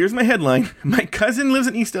 okay, here's my headline. My cousin lives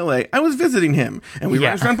in East LA. I was visiting him. And we were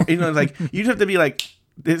around, like, you just have to be like,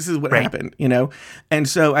 this is what happened, And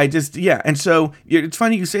so I just, and so it's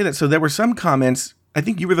funny you say that. So there were some comments, I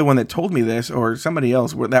think you were the one that told me this, or somebody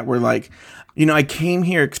else, that were like, I came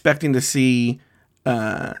here expecting to see,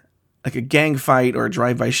 like a gang fight or a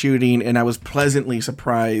drive-by shooting, and I was pleasantly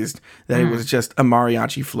surprised that it was just a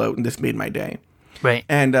mariachi float, and this made my day. Right.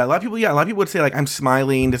 And a lot of people would say, like, I'm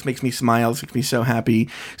smiling, this makes me smile, this makes me so happy.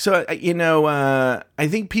 So, I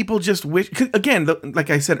think people just wish, 'cause again, like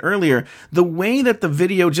I said earlier, the way that the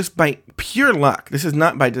video, just by pure luck, this is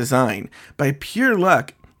not by design, by pure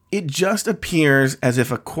luck, it just appears as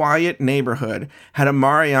if a quiet neighborhood had a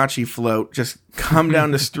mariachi float just come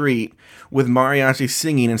down the street with mariachi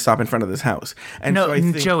singing and stop in front of this house. And no, so I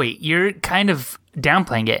think, Joey, you're kind of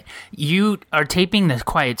downplaying it. You are taping the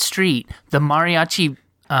quiet street. The mariachi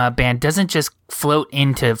band doesn't just float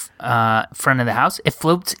into front of the house. It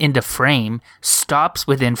floats into frame, stops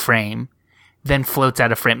within frame, then floats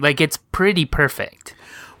out of frame. Like, it's pretty perfect.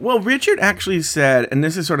 Well, Richard actually said, and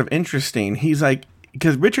this is sort of interesting, he's like,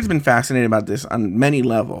 because Richard's been fascinated about this on many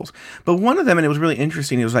levels, but one of them, and it was really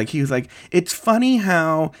interesting, he was like, it's funny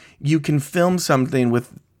how you can film something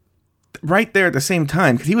with right there at the same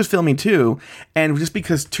time, because he was filming too, and just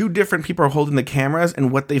because two different people are holding the cameras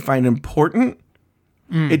and what they find important,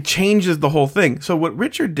 it changes the whole thing. So what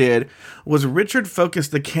Richard did was Richard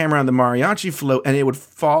focused the camera on the mariachi float, and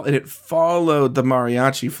it followed the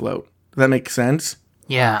mariachi float. Does that make sense?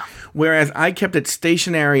 Yeah. Whereas I kept it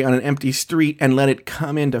stationary on an empty street and let it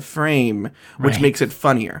come into frame, which makes it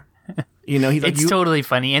funnier. He's like, it's totally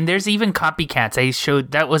funny. And there's even copycats. I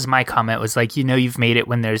showed, that was my comment, was like, you've made it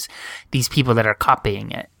when there's these people that are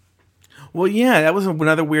copying it. Well, yeah, that was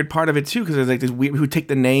another weird part of it too, because there's like this weird who take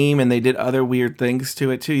the name and they did other weird things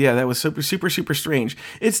to it too. Yeah, that was super, super, super strange.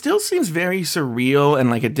 It still seems very surreal and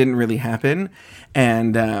like it didn't really happen.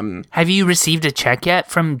 And have you received a check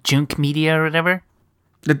yet from Junk Media or whatever?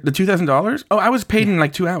 The $2,000? Oh, I was paid in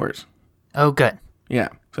like 2 hours. Oh, good. Yeah,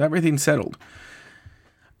 so everything's settled.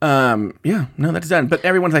 Yeah, no, that's done. But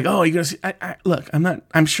everyone's like, "Oh, you're gonna see." Look,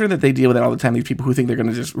 I'm sure that they deal with that all the time. These people who think they're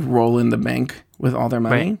gonna just roll in the bank with all their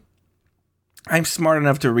money. Right. I'm smart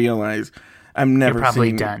enough to realize I'm never You're probably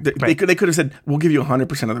seeing, done. They could have said, "We'll give you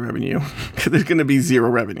 100% of the revenue," because there's gonna be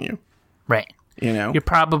zero revenue. Right. You're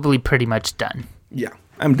probably pretty much done. Yeah.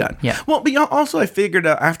 I'm done. Yeah. Well, but also I figured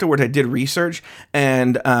out afterwards I did research,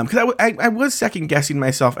 and because I was second guessing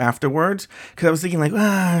myself afterwards, because I was thinking like,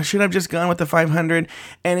 should I have just gone with the 500?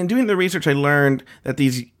 And in doing the research, I learned that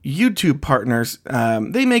these YouTube partners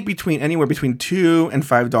they make anywhere between $2 and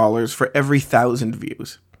 $5 for every 1,000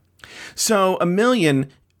 views. So 1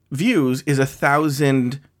 million views is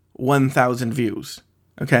 1,000 views.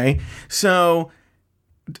 Okay, so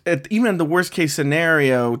even in the worst case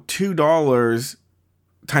scenario, $2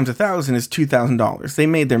 times 1,000 is $2,000. They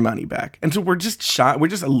made their money back. And so we're just a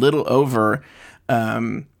little over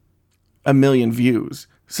 1 million views.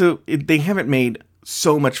 So they haven't made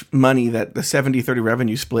so much money that the 70-30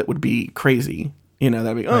 revenue split would be crazy.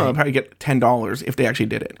 That'd be, I'll probably get $10 if they actually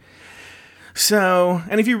did it. So,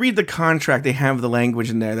 and if you read the contract, they have the language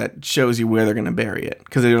in there that shows you where they're going to bury it.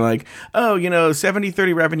 Because they're like,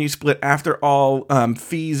 70-30 revenue split after all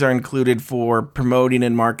fees are included for promoting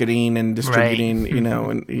and marketing and distributing,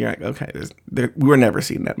 and you're like, okay, we're never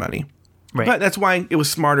seeing that money. Right. But that's why it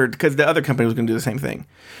was smarter, because the other company was going to do the same thing.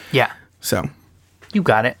 Yeah. So. You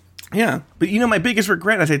got it. Yeah, but my biggest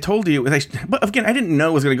regret, as I told you, but again, I didn't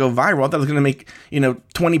know it was going to go viral. I thought it was going to make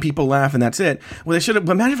 20 people laugh and that's it. Well, they should have.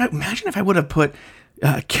 Imagine if I would have put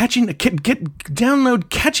catching up the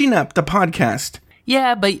podcast.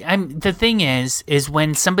 Yeah, but the thing is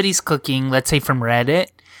when somebody's clicking, let's say from Reddit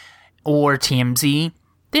or TMZ,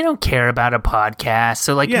 they don't care about a podcast.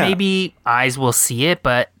 So maybe eyes will see it,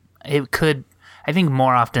 but it could. I think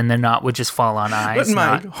more often than not would just fall on eyes. But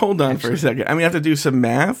Mike, hold on for a second. I have to do some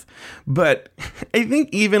math, but I think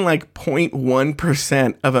even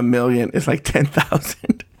 0.1% of 1 million is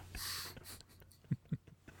 10,000.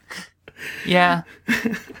 Yeah.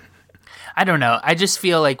 I don't know. I just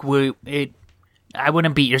feel like I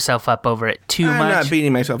wouldn't beat yourself up over it too much. I'm not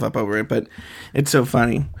beating myself up over it, but it's so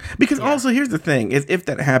funny. Because also, here's the thing. If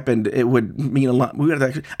that happened, it would mean a lot.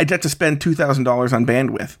 I'd have to spend $2,000 on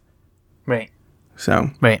bandwidth. Right. So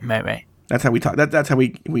right. That's how we talk. That's how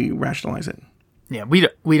we rationalize it. Yeah, we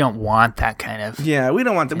don't want that kind of. Yeah, we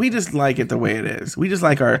don't want that. We just like it the way it is. We just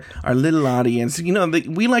like our little audience.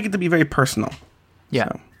 We like it to be very personal. Yeah.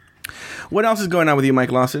 So. What else is going on with you,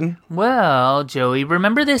 Mike Lawson? Well, Joey,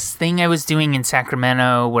 remember this thing I was doing in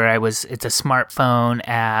Sacramento where it's a smartphone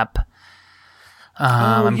app.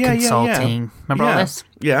 I'm consulting. Yeah. Remember all this?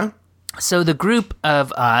 Yeah. So the group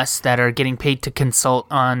of us that are getting paid to consult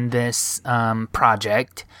on this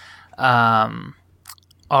project I'm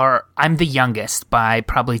the youngest by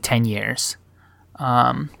probably 10 years.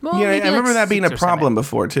 I remember that being a problem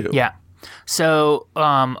before, too. Yeah. So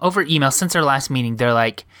over email, since our last meeting, they're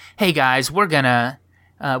like, hey, guys, we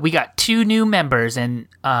got 2 new members, and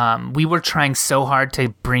we were trying so hard to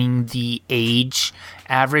bring the age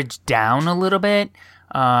average down a little bit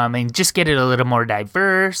and just get it a little more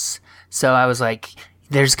diverse. So I was like,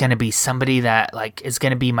 there's going to be somebody that like is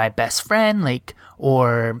going to be my best friend, like,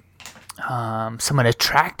 or someone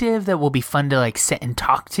attractive that will be fun to like sit and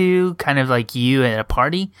talk to, kind of like you at a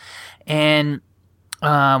party. And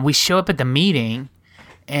we show up at the meeting,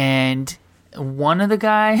 and one of the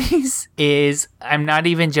guys is, I'm not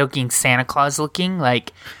even joking, Santa Claus looking,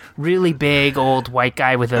 like really big old white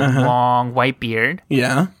guy with a long white beard.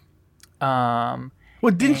 Yeah.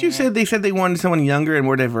 Well, didn't you say they said they wanted someone younger and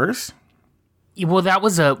more diverse? Well, that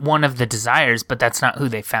was one of the desires, but that's not who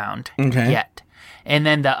they found yet. And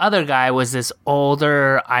then the other guy was this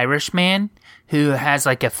older Irish man who has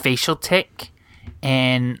like a facial tic,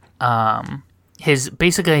 and his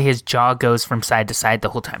jaw goes from side to side the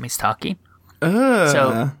whole time he's talking.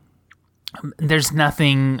 So there's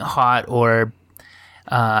nothing hot or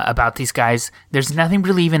about these guys. There's nothing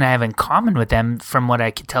really even I have in common with them from what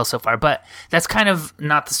I could tell so far. But that's kind of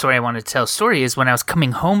not the story I wanted to tell. The story is when I was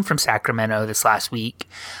coming home from Sacramento this last week,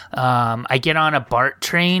 I get on a BART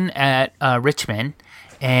train at Richmond,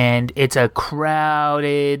 and it's a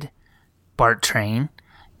crowded BART train.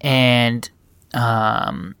 And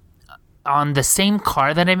on the same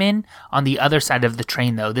car that I'm in, on the other side of the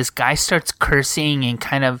train, though, this guy starts cursing and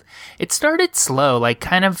kind of, it started slow, like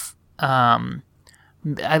kind of,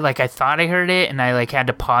 I thought I heard it, and I like had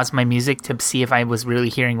to pause my music to see if I was really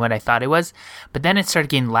hearing what I thought it was. But then it started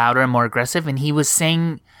getting louder and more aggressive, and he was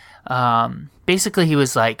saying, basically he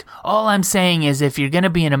was like, all I'm saying is if you're going to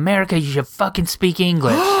be in America, you should fucking speak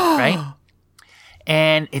English, right?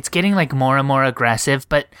 And it's getting like more and more aggressive,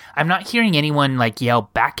 but I'm not hearing anyone like yell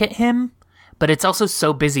back at him, but it's also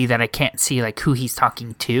so busy that I can't see like who he's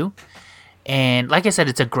talking to. And like I said,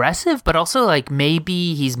 it's aggressive, but also like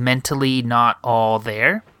maybe he's mentally not all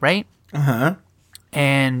there, right?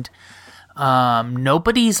 And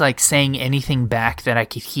nobody's like saying anything back that I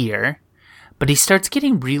could hear, but he starts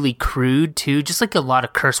getting really crude too, just like a lot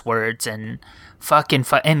of curse words and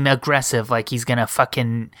and aggressive, like he's gonna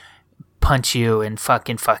fucking punch you and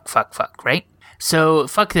fucking fuck, right? So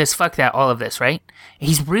fuck this, fuck that, all of this, right?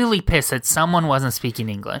 He's really pissed that someone wasn't speaking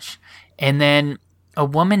English. And then a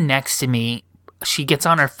woman next to me, she gets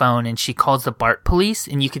on her phone and she calls the BART police,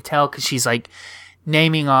 and you could tell because she's like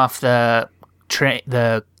naming off the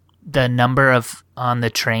number of on the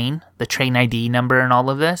train ID number and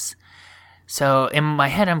all of this. So in my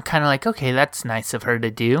head, I'm kind of like, okay, that's nice of her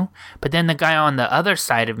to do. But then the guy on the other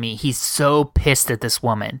side of me, he's so pissed at this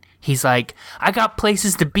woman. He's like, I got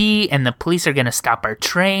places to be, and the police are going to stop our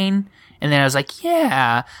train. And then I was like,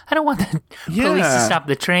 yeah, I don't want the police to stop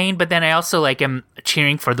the train. But then I also like am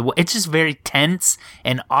cheering for it's just very tense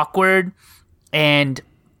and awkward. And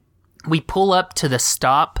we pull up to the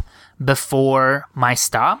stop before my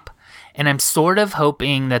stop. And I'm sort of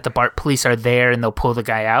hoping that the BART police are there and they'll pull the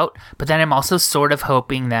guy out. But then I'm also sort of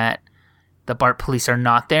hoping that the BART police are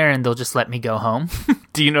not there and they'll just let me go home.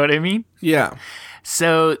 Do you know what I mean? Yeah.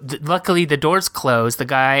 So luckily the door's closed. The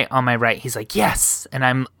guy on my right, he's like, yes.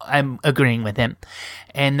 And I'm agreeing with him.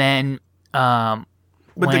 And then but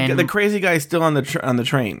the crazy guy's still on the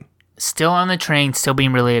train. Still on the train, still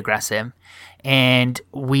being really aggressive. And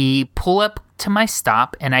we pull up to my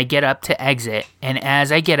stop, and I get up to exit. And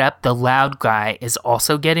as I get up, the loud guy is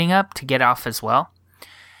also getting up to get off as well.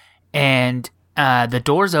 And the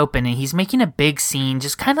door's open, and he's making a big scene,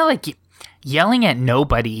 just kind of like yelling at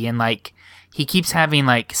nobody. And like he keeps having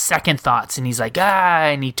like second thoughts, and he's like,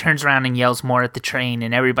 and he turns around and yells more at the train,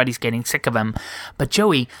 and everybody's getting sick of him. But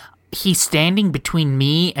Joey, he's standing between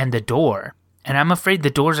me and the door, and I'm afraid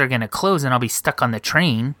the doors are going to close and I'll be stuck on the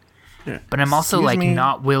train. Yeah. But I'm also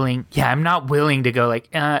not willing. Yeah, I'm not willing to go like,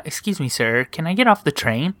 excuse me, sir, can I get off the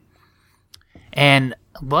train? And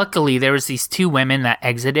luckily there was these 2 women that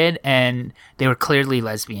exited, and they were clearly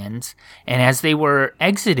lesbians. And as they were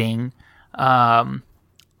exiting, they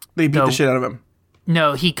beat the shit out of him.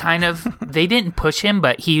 No, he kind of, they didn't push him,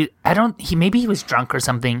 but maybe he was drunk or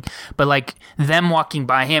something, but like them walking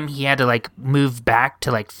by him, he had to like move back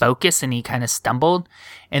to like focus and he kind of stumbled.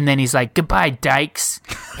 And then he's like, "Goodbye, Dykes."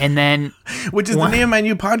 And then. Which is the name of my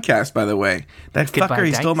new podcast, by the way. That Goodbye, fucker,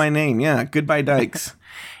 he Dykes? stole my name. Yeah, Goodbye, Dykes.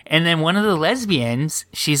 And then one of the lesbians,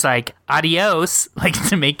 she's like, "Adios," like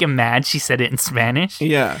to make him mad. She said it in Spanish.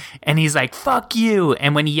 Yeah. And he's like, "Fuck you."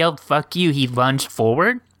 And when he yelled, "Fuck you," he lunged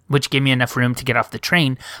forward, which gave me enough room to get off the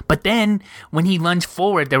train. But then when he lunged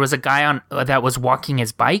forward, there was a guy that was walking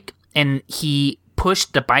his bike, and he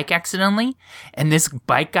pushed the bike accidentally. And this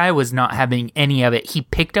bike guy was not having any of it. He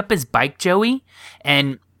picked up his bike, Joey,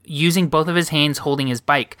 and using both of his hands holding his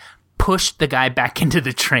bike, pushed the guy back into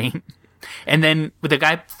the train. And then the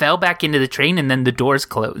guy fell back into the train, and then the doors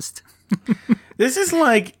closed. This is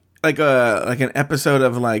like an episode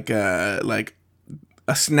of like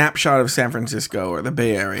a snapshot of San Francisco or the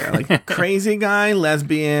Bay Area. Like crazy guy,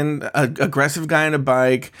 lesbian, aggressive guy on a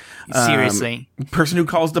bike. Seriously. Person who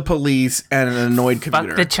calls the police and an annoyed commuter.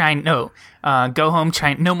 Fuck the China. No. Go home,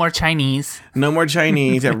 China. No more Chinese. No more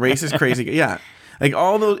Chinese. That racist, crazy guy. Yeah. Like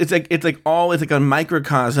all those, it's like a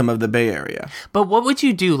microcosm of the Bay Area. But what would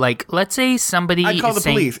you do? Like, let's say somebody I call the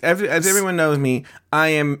police. As everyone knows me, I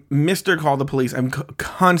am Mr. Call the Police. I'm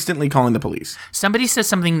constantly calling the police. Somebody says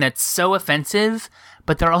something that's so offensive,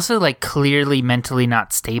 but they're also like clearly mentally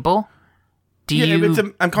not stable.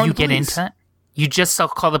 I'm calling the police. Get into that? You just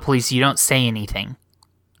call the police. You don't say anything.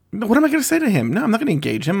 What am I going to say to him? No, I'm not going to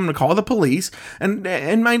engage him. I'm going to call the police. And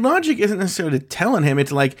my logic isn't necessarily telling him.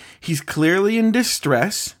 It's like he's clearly in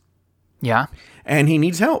distress. Yeah. And he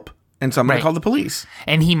needs help. And so I'm going to call the police.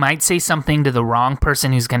 And he might say something to the wrong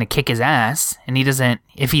person who's going to kick his ass. And he doesn't,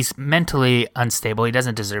 if he's mentally unstable, he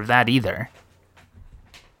doesn't deserve that either.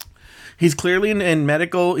 He's clearly in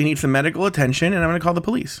medical. He needs some medical attention, and I'm going to call the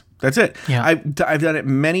police. That's it. Yeah. I've done it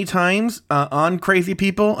many times on crazy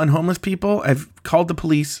people, on homeless people. I've called the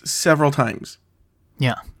police several times.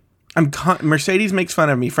 Yeah. Mercedes makes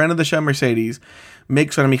fun of me. Friend of the show, Mercedes,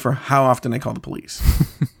 makes fun of me for how often I call the police.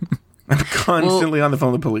 I'm constantly on the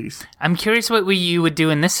phone with the police. I'm curious what you would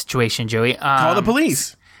do in this situation, Joey. Call the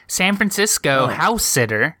police. San Francisco house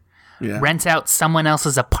sitter rents out someone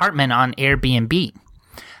else's apartment on Airbnb.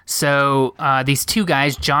 So these two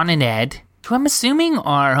guys, John and Ed, who I'm assuming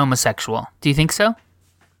are homosexual. Do you think so?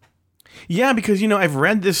 Yeah, because, I've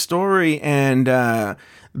read this story, and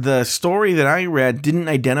the story that I read didn't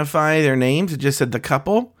identify their names. It just said the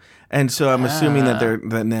couple. And so I'm assuming that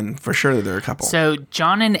then for sure that they're a couple. So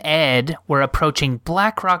John and Ed were approaching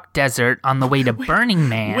Black Rock Desert on the way to Burning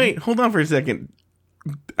Man. Wait, hold on for a second.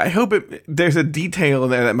 I hope there's a detail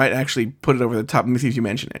there that might actually put it over the top. Let me see if you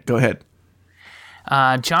mention it. Go ahead.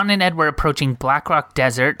 John and Ed were approaching Black Rock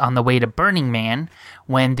Desert on the way to Burning Man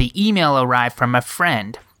when the email arrived from a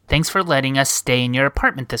friend. "Thanks for letting us stay in your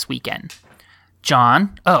apartment this weekend."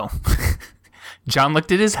 John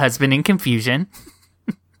looked at his husband in confusion.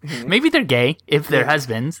 Maybe they're gay if they're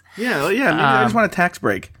husbands. Yeah, maybe I just want a tax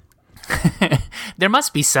break. There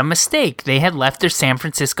must be some mistake. They had left their San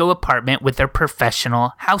Francisco apartment with their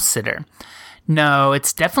professional house sitter. "No,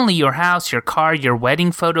 it's definitely your house, your car, your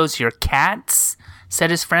wedding photos, your cats," said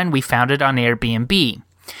his friend. "We found it on Airbnb."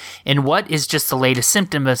 In what is just the latest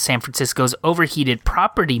symptom of San Francisco's overheated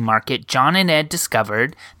property market, John and Ed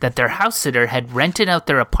discovered that their house sitter had rented out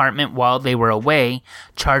their apartment while they were away,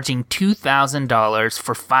 charging $2,000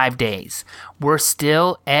 for 5 days. Worse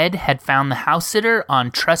still, Ed had found the house sitter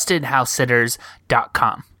on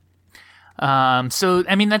trustedhousesitters.com. So,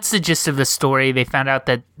 I mean, that's the gist of the story. They found out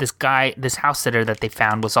that this house sitter that they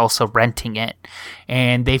found was also renting it,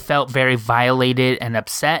 and they felt very violated and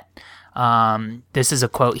upset. This is a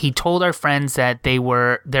quote. "He told our friends that there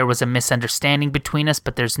was a misunderstanding between us,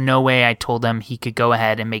 but there's no way I told him he could go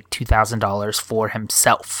ahead and make $2,000 for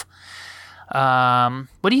himself."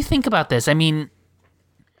 What do you think about this? I mean,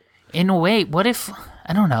 in a way, what if,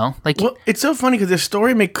 I don't know. Well, it's so funny because this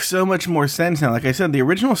story makes so much more sense now. Like I said, the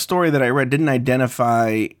original story that I read didn't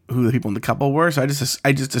identify who the people in the couple were, so I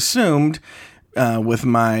just assumed with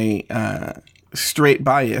my straight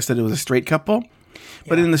bias that it was a straight couple.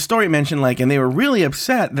 But in the story it mentioned, and they were really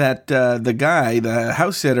upset that the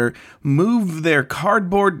house sitter, moved their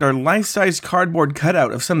life-size cardboard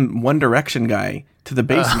cutout of some One Direction guy to the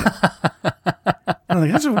basement. I'm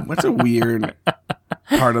like, that's a weird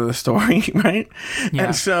part of the story, right? Yeah.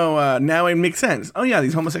 And so now it makes sense. Oh yeah,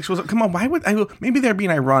 these homosexuals. Come on, why would maybe they're being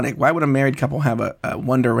ironic? Why would a married couple have a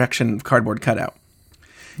One Direction cardboard cutout?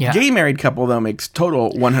 Yeah. Gay married couple, though, makes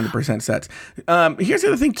total 100% sense. Here's the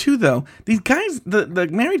other thing, too, though. These guys, the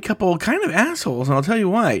married couple, kind of assholes, and I'll tell you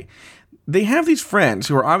why. they have these friends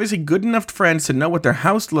who are obviously good enough friends to know what their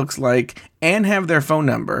house looks like and have their phone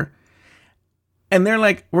number. And they're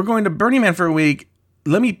like, we're going to Burning Man for a week.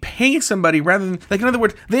 Let me pay somebody rather than, like, in other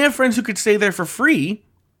words, they have friends who could stay there for free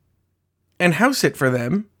and house sit for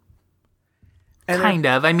them. And kind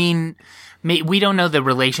of. I mean, we don't know the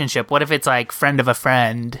relationship. What if it's like friend of a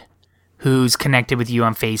friend who's connected with you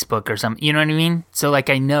on Facebook or something? You know what I mean? So, like,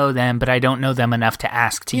 I know them, but I don't know them enough to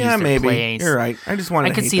ask to use their maybe. place. You're right. I just wanted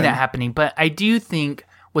to I could see them. that happening. But I do think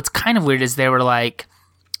what's kind of weird is they were like,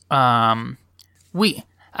 I'm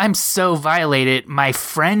so violated. My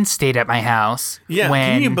friend stayed at my house. Yeah,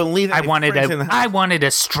 when can you believe that? I wanted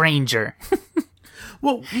a stranger.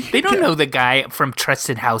 Well, They don't know the guy from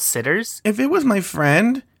Trusted House Sitters. If it was my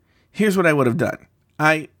friend, here's what I would have done.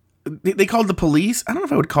 They called the police. I don't know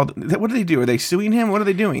if I would call them. What do they do? Are they suing him? What are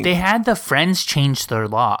they doing? They had the friends change their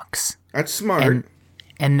locks. That's smart.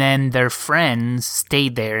 And then their friends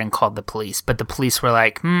stayed there and called the police. But the police were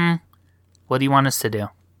like, what do you want us to do?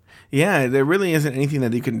 Yeah, there really isn't anything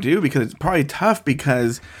that you can do because it's probably tough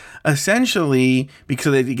because essentially,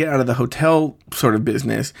 because they get out of the hotel sort of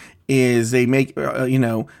business, is they make,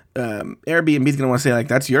 Airbnb is going to want to say, like,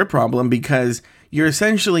 that's your problem because you're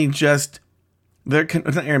essentially just, it's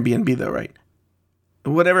not Airbnb though, right?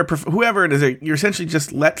 Whoever it is, you're essentially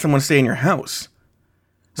just let someone stay in your house.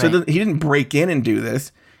 So Right. he didn't break in and do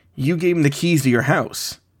this. You gave him the keys to your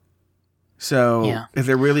house. So Yeah. is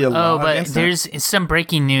there really a law but against that? there's some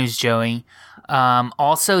breaking news, Joey.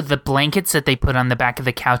 Also, the blankets that they put on the back of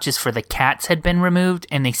the couches for the cats had been removed,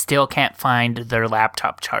 and they still can't find their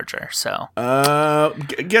laptop charger. So,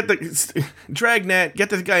 Get the Dragnet. Get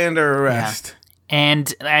this guy under arrest.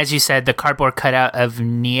 and as you said, the cardboard cutout of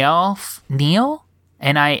Neil Niall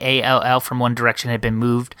from One Direction had been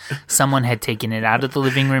moved. Someone had taken it out of the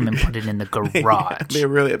living room and put it in the garage. They're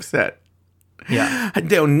really upset. Yeah.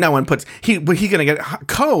 No one puts he's gonna get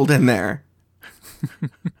cold in there.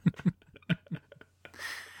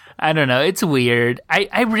 I don't know. It's weird.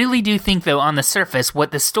 I really do think, though, on the surface,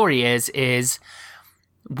 what the story is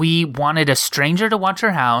we wanted a stranger to watch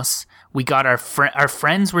our house. We got our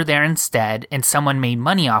friends were there instead, and someone made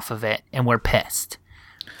money off of it, and we're pissed.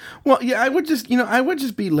 Well, yeah, I would just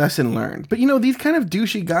be lesson learned. But these kind of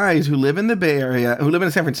douchey guys who live in the Bay Area, who live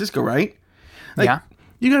in San Francisco, right? Like, Yeah.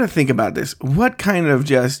 You got to think about this. What kind of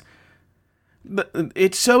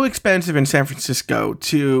it's so expensive in San Francisco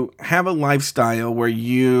to have a lifestyle where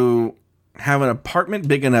you have an apartment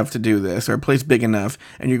big enough to do this or a place big enough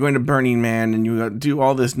and you're going to Burning Man and you do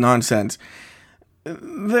all this nonsense.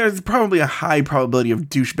 There's probably a high probability of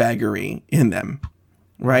douchebaggery in them.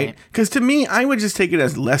 Right? Because to me, I would just take it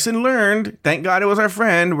as lesson learned. Thank God it was our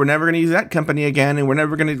friend. We're never going to use that company again, and we're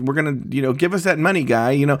going to give us that money,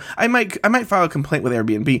 guy. I might file a complaint with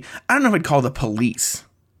Airbnb. I don't know if I'd call the police.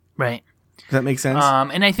 Right. Does that make sense?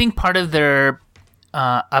 And I think part of their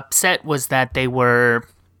upset was that they were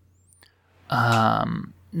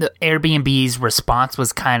the Airbnb's response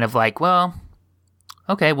was kind of like, well,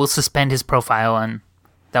 okay, we'll suspend his profile, and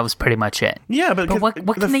that was pretty much it. Yeah, but what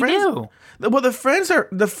can they do? Well, the friends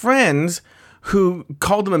who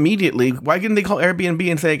called them immediately. Why didn't they call Airbnb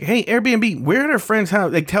and say, "Hey, Airbnb, we're at our friend's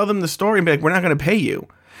house"? Like, tell them the story and be like, "We're not going to pay you."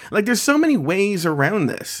 Like, there's so many ways around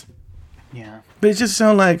this. Yeah, but it's just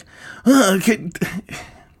so like, I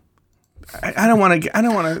don't want to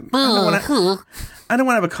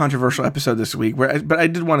have a controversial episode this week. But I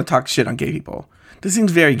did want to talk shit on gay people. This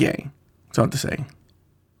seems very gay. That's all I have to say.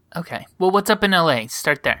 Okay. Well, what's up in LA?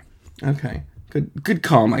 Start there. Okay. Good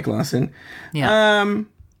call, Mike Lawson. Yeah.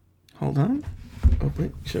 Hold on.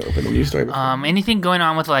 Should I open the news story? Anything going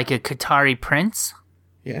on with like a Qatari prince?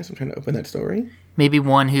 Yes, I'm trying to open that story. Maybe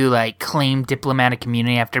one who like claimed diplomatic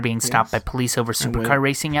immunity after being stopped by police over supercar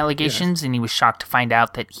racing allegations, and he was shocked to find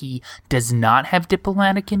out that he does not have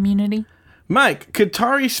diplomatic immunity. Mike,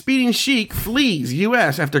 Qatari speeding sheik flees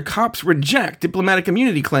U.S. after cops reject diplomatic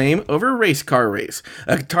immunity claim over race car race.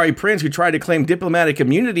 A Qatari prince who tried to claim diplomatic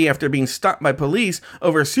immunity after being stopped by police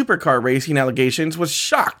over supercar racing allegations was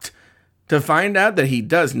shocked to find out that he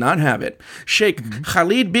does not have it. Sheikh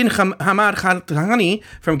Khalid bin Hamad Al Thani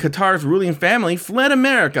from Qatar's ruling family fled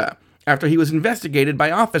America after he was investigated by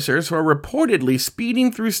officers who are reportedly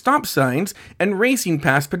speeding through stop signs and racing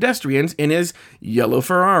past pedestrians in his yellow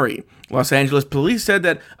Ferrari. Los Angeles police said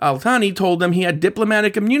that Al-Thani told them he had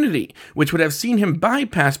diplomatic immunity, which would have seen him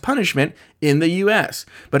bypass punishment in the U.S.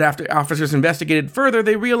 But after officers investigated further,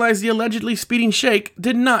 they realized the allegedly speeding sheikh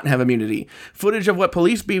did not have immunity. Footage of what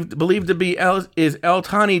police believed to be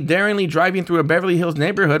Al-Thani daringly driving through a Beverly Hills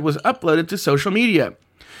neighborhood was uploaded to social media.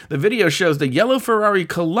 The video shows the yellow Ferrari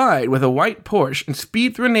collide with a white Porsche and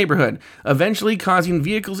speed through a neighborhood, eventually causing the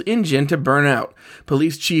vehicle's engine to burn out.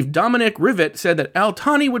 Police Chief Dominic Rivet said that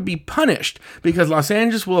Al-Thani would be punished because Los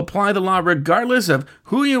Angeles will apply the law regardless of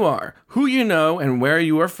who you are, who you know, and where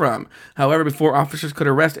you are from. However, before officers could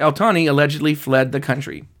arrest Al-Thani, allegedly fled the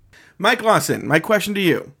country. Mike Lawson, my question to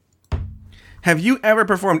you. Have you ever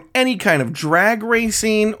performed any kind of drag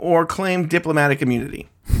racing or claimed diplomatic immunity?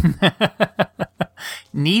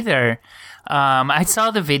 Neither. I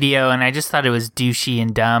saw the video and I just thought it was douchey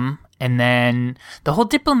and dumb. And then the whole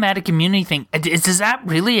diplomatic immunity thing, does that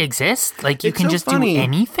really exist? Like, you can just do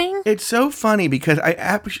anything? It's so funny because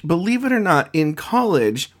believe it or not, in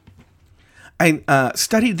college, I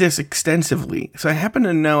studied this extensively. So I happen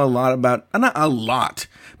to know a lot about, not a lot,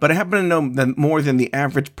 but I happen to know more than the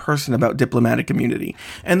average person about diplomatic immunity.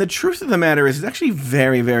 And the truth of the matter is, it's actually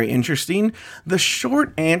very, very interesting. The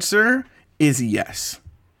short answer is yes.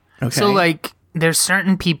 Okay. So, like, there's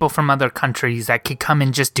certain people from other countries that could come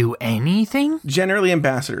and just do anything? Generally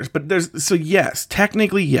ambassadors, but yes,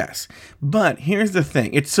 technically yes. But here's the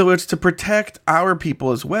thing. It's to protect our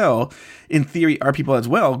people as well. In theory, our people as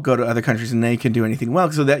well go to other countries and they can do anything well,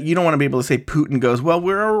 so that you don't want to be able to say Putin goes, well,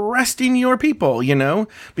 we're arresting your people,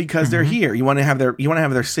 because they're here. You want to have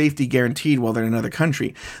their safety guaranteed while they're in another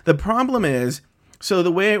country. The problem is, so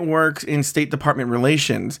the way it works in State Department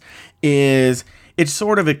relations is, it's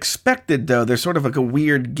sort of expected, though. There's sort of like a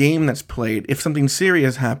weird game that's played. If something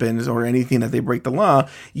serious happens or anything that they break the law,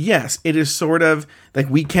 yes, it is sort of like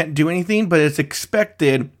we can't do anything, but it's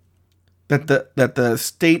expected that the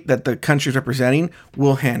state that the country is representing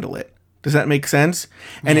will handle it. Does that make sense?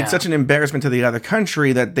 And It's such an embarrassment to the other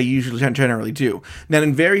country that they usually generally do. Now,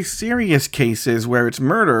 in very serious cases where it's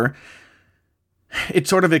murder, it's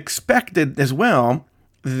sort of expected as well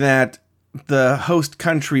that the host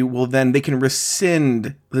country will then, they can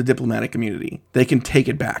rescind the diplomatic immunity. They can take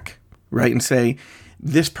it back, right? And say,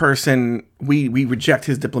 this person, we reject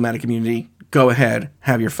his diplomatic immunity. Go ahead,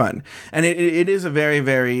 have your fun. And it is a very,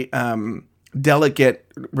 very delicate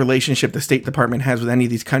relationship the State Department has with any of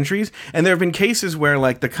these countries. And there have been cases where,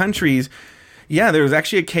 like, the countries, there was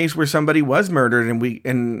actually a case where somebody was murdered and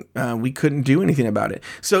we couldn't do anything about it.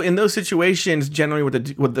 So in those situations, generally what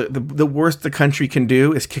the worst the country can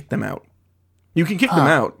do is kick them out. You can kick them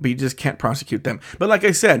out, but you just can't prosecute them. But like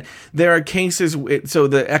I said, there are cases. So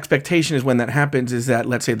the expectation is when that happens is that,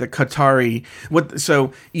 let's say, the Qatari,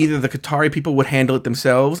 so either the Qatari people would handle it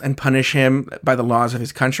themselves and punish him by the laws of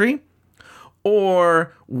his country,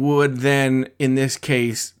 or would then, in this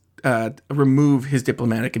case, remove his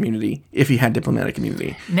diplomatic immunity if he had diplomatic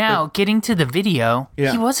immunity. Now, getting to the video,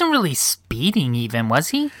 he wasn't really speeding even, was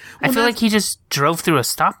he? Well, I feel like he just drove through a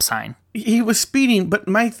stop sign. He was speeding, but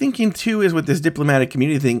my thinking too is with this diplomatic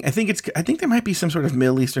immunity thing, I think there might be some sort of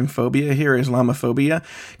Middle Eastern phobia here, Islamophobia,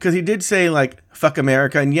 because he did say, like, fuck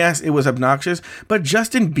America, and yes, it was obnoxious, but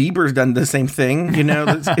Justin Bieber's done the same thing,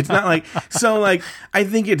 it's not like, so, like, I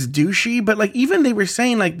think it's douchey, but, like, even they were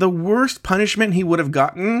saying, like, the worst punishment he would have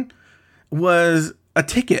gotten was a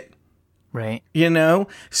ticket. Right.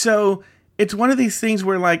 So it's one of these things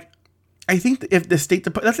where, like, I think if the State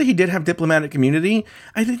Department, let's say he did have diplomatic immunity,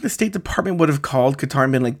 I think the State Department would have called Qatar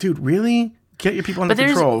and been like, dude, really? Get your people under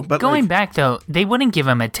control. But going back, though, they wouldn't give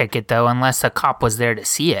him a ticket, though, unless a cop was there to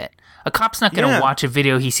see it. A cop's not going to watch a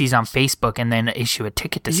video he sees on Facebook and then issue a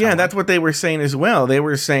ticket to someone. Yeah, that's what they were saying as well. They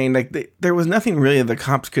were saying, like, there was nothing really the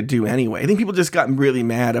cops could do anyway. I think people just got really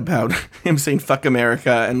mad about him saying fuck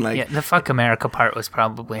America and, like... Yeah, the fuck America part was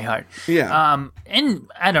probably hard. Yeah. And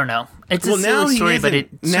I don't know. It's a silly story,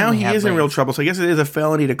 but now he is in real trouble. So I guess it is a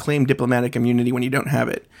felony to claim diplomatic immunity when you don't have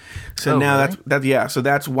it. So now really? So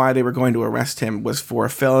that's why they were going to arrest him, was for a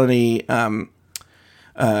felony...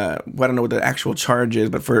 I don't know what the actual charge is,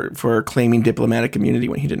 but for claiming diplomatic immunity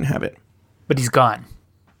when he didn't have it. But he's gone.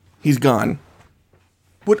 He's gone.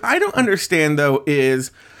 What I don't understand, though,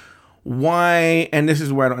 is why, and this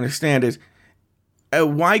is where I don't understand, is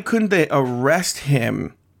why couldn't they arrest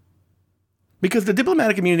him? Because the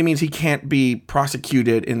diplomatic immunity means he can't be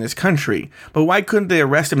prosecuted in this country. But why couldn't they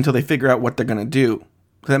arrest him until they figure out what they're going to do?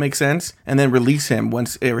 Does that make sense? And then release him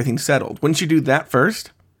once everything's settled. Wouldn't you do that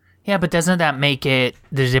first? Yeah, but doesn't that make it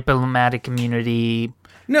the diplomatic immunity?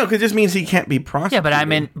 No, because it just means he can't be prosecuted.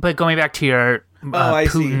 Yeah, but going back to your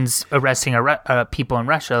Putin's arresting people in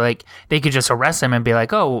Russia, like, they could just arrest him and be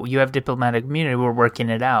like, "Oh, you have diplomatic immunity. We're working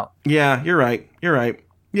it out." Yeah, you're right.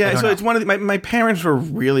 Yeah, so it's one of my parents were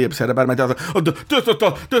really upset about it. My dad was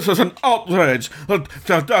like, this is an outrage.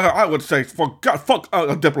 I would say, fuck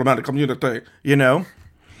diplomatic immunity,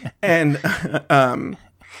 And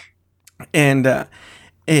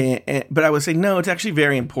But I would say no. It's actually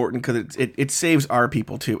very important because it saves our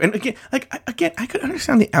people too. And again, I could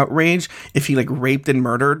understand the outrage if he raped and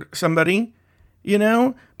murdered somebody,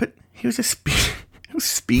 But he was just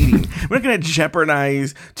speeding. We're not going to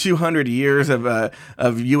jeopardize 200 years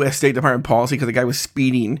of U.S. State Department policy because the guy was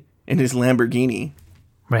speeding in his Lamborghini.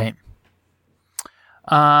 Right.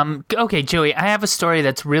 Okay, Joey, I have a story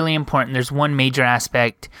that's really important. There's one major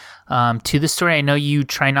aspect to the story. I know you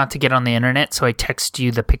try not to get on the internet, so I text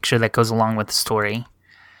you the picture that goes along with the story.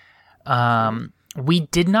 We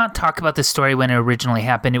did not talk about this story when it originally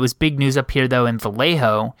happened. It was big news up here, though, in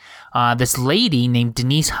Vallejo. This lady named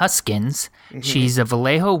Denise Huskins, she's a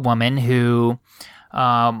Vallejo woman who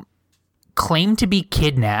claimed to be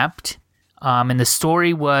kidnapped, and the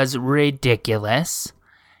story was ridiculous.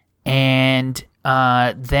 And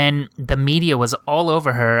then the media was all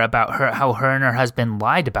over her about how her and her husband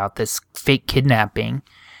lied about this fake kidnapping.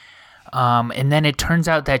 And then it turns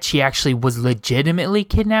out that she actually was legitimately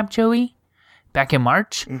kidnapped, Joey, back in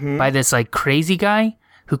March by this crazy guy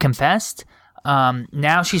who confessed.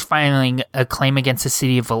 Now she's filing a claim against the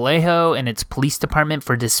city of Vallejo and its police department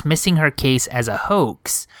for dismissing her case as a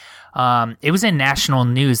hoax. It was in national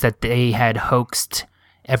news that they had hoaxed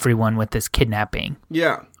everyone with this kidnapping.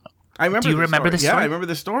 Yeah. I remember. Do you remember the story? Yeah, I remember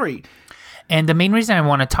the story. And the main reason I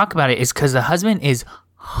want to talk about it is because the husband is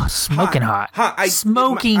smoking hot. I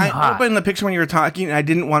opened the picture when you were talking, and I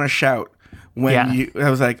didn't want to shout. I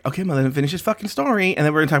was like, okay, well, let him finish his fucking story, and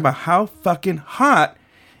then we're going to talk about how fucking hot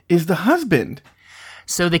is the husband.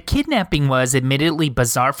 So the kidnapping was admittedly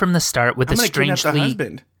bizarre from the start with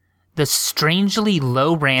the strangely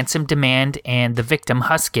low ransom demand, and the victim,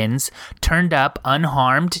 Huskins, turned up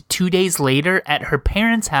unharmed 2 days later at her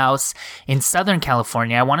parents' house in Southern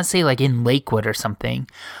California. I want to say in Lakewood or something.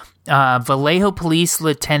 Vallejo Police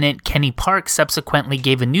Lieutenant Kenny Park subsequently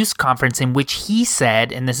gave a news conference in which he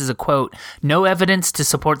said, and this is a quote, "No evidence to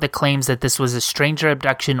support the claims that this was a stranger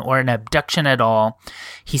abduction or an abduction at all."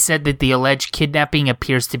 He said that the alleged kidnapping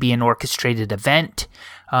appears to be an orchestrated event.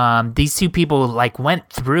 These two people went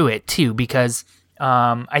through it too, because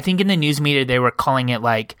I think in the news media they were calling it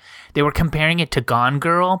they were comparing it to Gone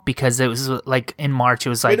Girl because it was in March it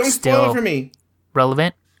was Wait, don't still spoil it for me.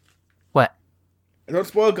 Relevant. What? Don't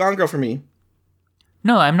spoil Gone Girl for me.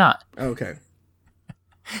 No, I'm not. Okay.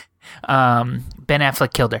 Ben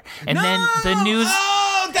Affleck killed her, and then the news.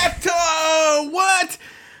 Oh, that's what?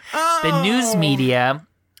 Oh. The news media.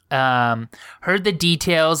 Heard the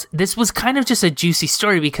details. This was kind of just a juicy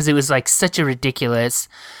story because it was such a ridiculous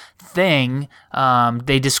thing.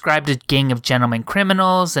 They described a gang of gentlemen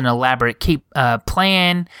criminals, an elaborate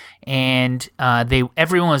plan, and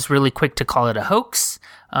everyone was really quick to call it a hoax.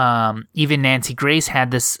 Even Nancy Grace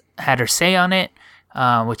had her say on it,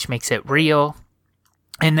 which makes it real.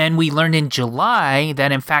 And then we learned in July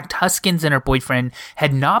that, in fact, Huskins and her boyfriend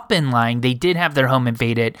had not been lying. They did have their home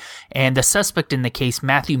invaded. And the suspect in the case,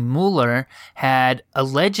 Matthew Mueller, had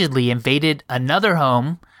allegedly invaded another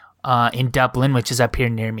home in Dublin, which is up here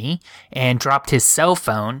near me, and dropped his cell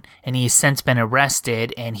phone. And he has since been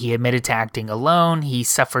arrested, and he admitted to acting alone. He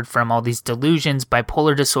suffered from all these delusions,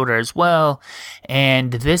 bipolar disorder as well.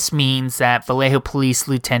 And this means that Vallejo Police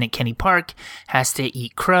Lieutenant Kenny Park has to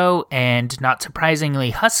eat crow. And not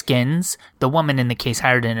surprisingly, Huskins, the woman in the case,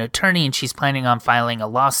 hired an attorney, and she's planning on filing a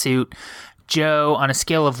lawsuit. Joe, on a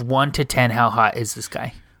scale of 1 to 10, how hot is this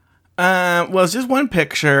guy? Well, it's just one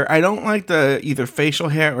picture. I don't like the either facial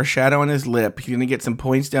hair or shadow on his lip. He's going to get some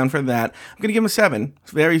points down for that. I'm going to give him a 7.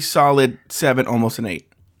 It's very solid 7, almost an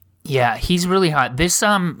 8. Yeah, he's really hot. This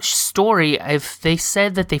story, if they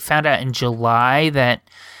said that they found out in July that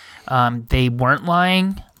they weren't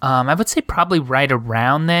lying, I would say probably right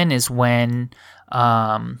around then is when they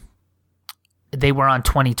were on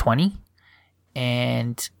 2020.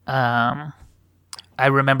 And I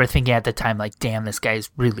remember thinking at the time, damn, this guy's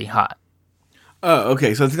really hot. Oh,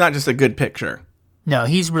 okay. So it's not just a good picture. No,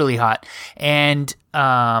 he's really hot. And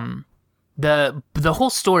the whole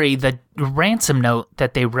story, the ransom note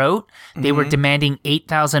that they wrote, they were demanding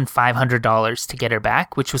 $8,500 to get her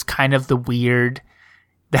back, which was kind of the weird.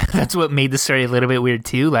 That's what made the story a little bit weird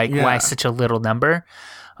too. Why such a little number?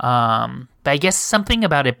 But I guess something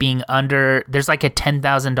about it being under. There's a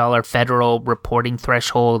 $10,000 federal reporting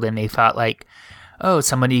threshold, and they thought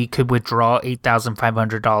somebody could withdraw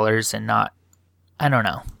 $8,500 and not, I don't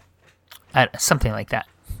know, something like that.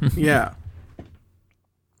 Yeah.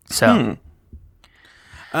 So.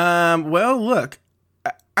 Well, look,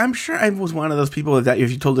 I'm sure I was one of those people that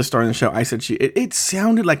if you told this story on the show, I said it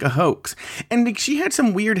sounded like a hoax. And she had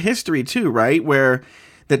some weird history too, right?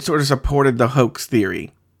 That sort of supported the hoax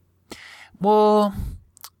theory. Well,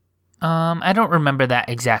 I don't remember that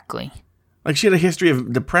exactly. Like she had a history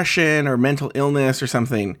of depression or mental illness or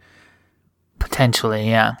something. Potentially,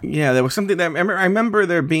 yeah. Yeah, there was something that I remember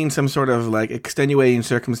there being some sort of like extenuating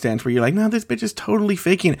circumstance where you're like, no, this bitch is totally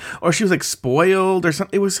faking it. Or she was like spoiled or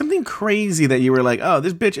something. It was something crazy that you were like, oh,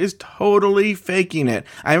 this bitch is totally faking it.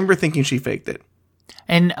 I remember thinking she faked it.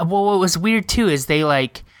 And well, what was weird too is they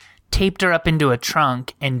like taped her up into a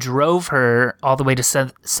trunk and drove her all the way to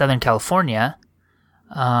Southern California,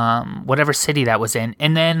 whatever city that was in,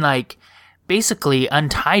 and then like basically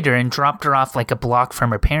untied her and dropped her off like a block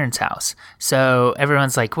from her parents' house. So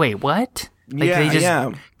everyone's like, wait, what? Like they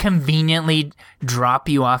just conveniently drop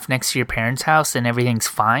you off next to your parents' house and everything's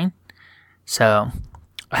fine. So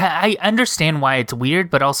I understand why it's weird,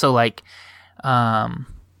 but also like Orangevale,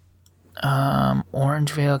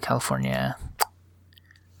 California,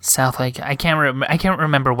 South Lake. I can't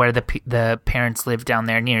remember where the parents live down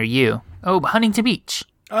there near you. Oh, Huntington Beach.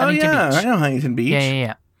 Huntington Beach. I know Huntington Beach.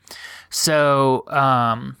 Yeah. So,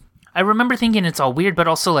 I remember thinking it's all weird, but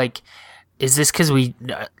also, like, is this because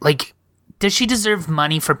does she deserve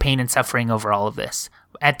money for pain and suffering over all of this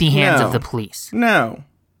at the hands of the police? No.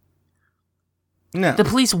 The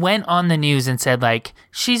police went on the news and said, like,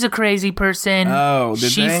 she's a crazy person. Oh,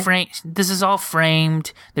 did they? This is all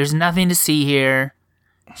framed. There's nothing to see here.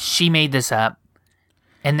 She made this up.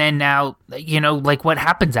 And then now, like, what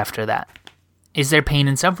happens after that? Is there pain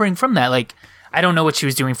and suffering from that? Like, I don't know what she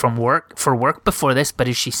was doing for work before this, but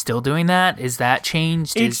is she still doing that? Is that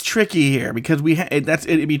changed? It's tricky here because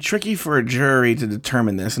it'd be tricky for a jury to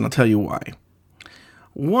determine this, and I'll tell you why.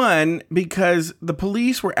 One, because the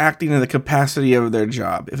police were acting in the capacity of their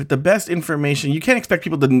job. If it's the best information, you can't expect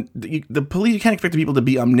people to. The police, you can't expect people to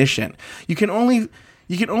be omniscient. You can only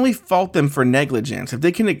fault them for negligence if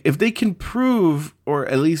they can prove, or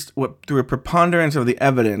at least through a preponderance of the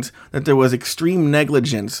evidence, that there was extreme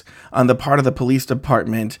negligence on the part of the police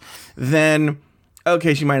department. Then,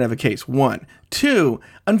 okay, she might have a case. 1, 2.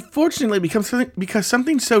 Unfortunately, because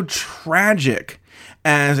something so tragic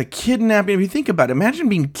as a kidnapping. If you think about it, imagine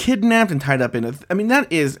being kidnapped and tied up in that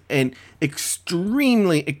is an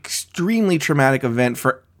extremely, extremely traumatic event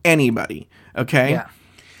for anybody. Okay. Yeah.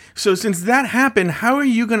 So since that happened, how are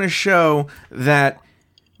you going to show that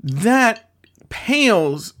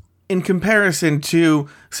pales in comparison to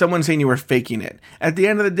someone saying you were faking it? At the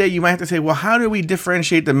end of the day, you might have to say, well, how do we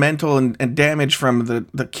differentiate the mental and damage from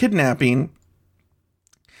the kidnapping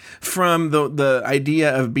from the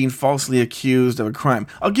idea of being falsely accused of a crime?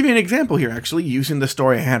 I'll give you an example here, actually, using the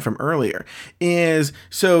story I had from earlier. It's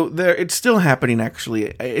still happening,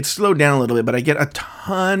 actually. It's slowed down a little bit, but I get a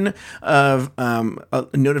ton of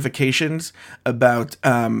notifications about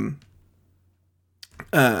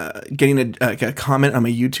getting a comment on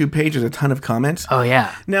my YouTube page. There's a ton of comments. Oh,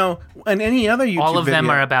 yeah. Now, on any other YouTube all of video,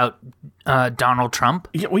 them are about Donald Trump?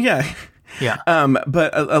 Yeah, well, yeah. Yeah.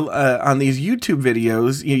 But on these YouTube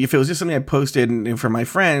videos, if it was just something I posted for my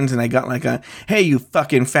friends and I got like a, hey, you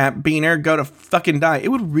fucking fat beaner, go to fucking die, it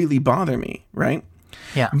would really bother me, right?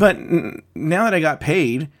 Yeah. But now that I got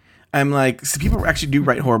paid, I'm like, so people actually do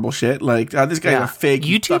write horrible shit. Like, this guy's a fake.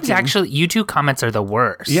 YouTube comments are the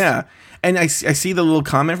worst. Yeah. And I see the little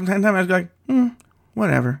comment from time to time. I was like,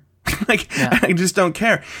 whatever. I just don't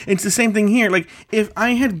care. It's the same thing here. Like, if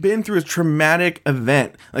I had been through a traumatic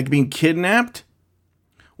event, like being kidnapped,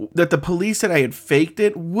 that the police said I had faked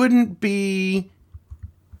it wouldn't be.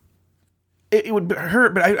 It would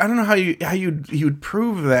hurt, but I don't know how you would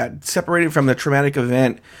prove that separated from the traumatic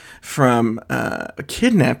event from a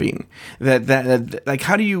kidnapping. That like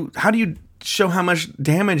how do you show how much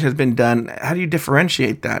damage has been done? How do you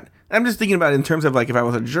differentiate that? I'm just thinking about it in terms of like if I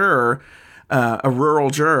was a juror. A rural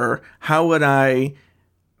juror, how would I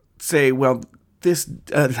say, well, this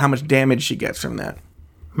how much damage she gets from that?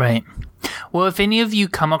 Right. Well, if any of you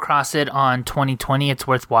come across it on 2020, it's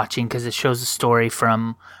worth watching because it shows a story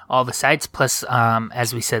from all the sides. Plus,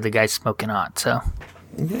 as we said, the guy's smoking hot. So,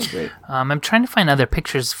 okay, great. I'm trying to find other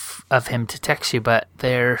pictures of him to text you, but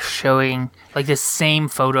they're showing like the same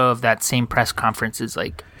photo of that same press conference. Is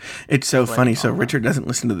like, it's so funny. So Richard doesn't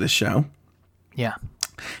listen to this show. Yeah.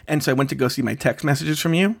 And so I went to go see my text messages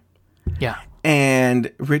from you. Yeah.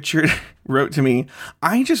 And Richard wrote to me,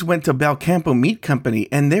 I just went to Belcampo Meat Company,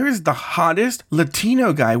 and there is the hottest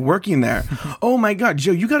Latino guy working there. Oh, my God,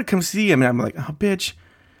 Joe, you got to come see him. And I'm like, oh, bitch.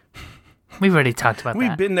 We've already talked about that.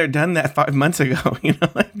 We've been there, done that 5 months ago.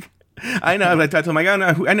 I know. I told him, like, I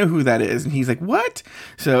know who that is. And he's like, what?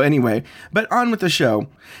 So anyway, but on with the show.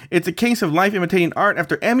 It's a case of life imitating art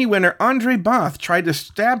after Emmy winner Andre Both tried to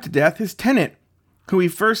stab to death his tenant. who he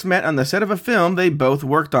first met on the set of a film they both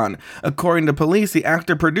worked on. According to police, the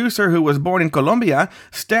actor-producer, who was born in Colombia,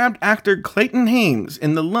 stabbed actor Clayton Hames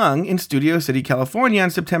in the lung in Studio City, California on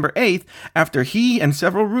September 8th after he and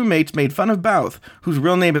several roommates made fun of Bouth, whose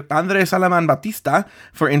real name is Andres Salaman Batista,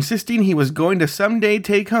 for insisting he was going to someday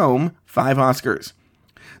take home 5 Oscars.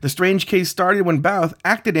 The strange case started when Bouth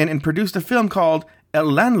acted in and produced a film called El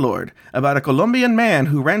Landlord, about a Colombian man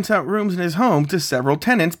who rents out rooms in his home to several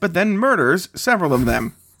tenants, but then murders several of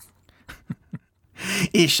them.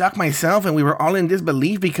 It shocked myself, and we were all in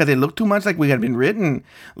disbelief because it looked too much like we had been written.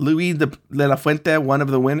 Luis de la Fuente, one of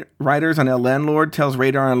the writers on El Landlord, tells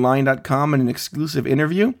RadarOnline.com in an exclusive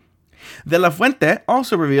interview. De la Fuente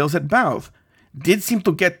also reveals that Bouth did seem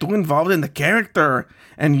to get too involved in the character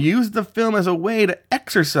and used the film as a way to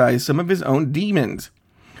exorcise some of his own demons.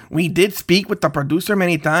 We did speak with the producer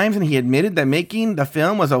many times, and he admitted that making the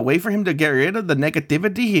film was a way for him to get rid of the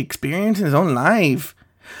negativity he experienced in his own life.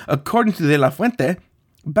 According to De La Fuente,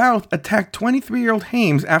 Bouth attacked 23-year-old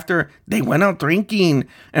Hames after they went out drinking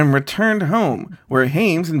and returned home, where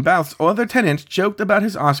Hames and Bouth's other tenants joked about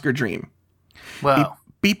his Oscar dream. Wow.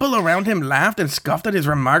 People around him laughed and scoffed at his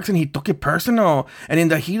remarks, and he took it personal. And in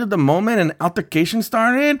the heat of the moment, an altercation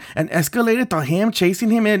started and escalated to him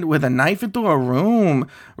chasing him in with a knife into a room,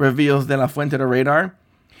 reveals De La Fuente to Radar.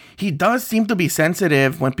 He does seem to be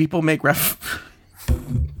sensitive when people make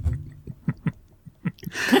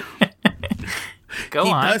Go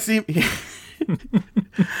on.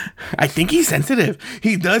 I think he's sensitive.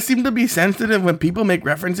 He does seem to be sensitive when people make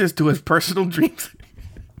references to his personal dreams.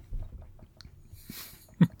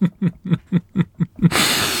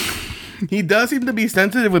 He does seem to be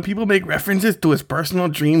sensitive when people make references to his personal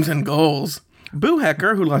dreams and goals. Boo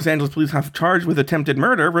Hecker, who Los Angeles police have charged with attempted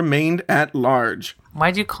murder, remained at large.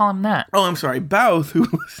 Why'd you call him that? Oh, I'm sorry. Bouth, who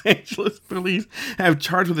Los Angeles police have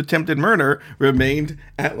charged with attempted murder, remained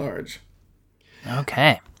at large.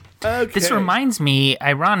 Okay. This reminds me,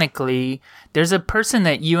 ironically, there's a person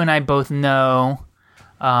that you and I both know.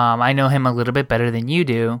 I know him a little bit better than you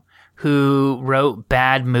do, who wrote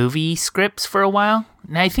bad movie scripts for a while.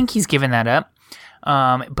 And I think he's given that up.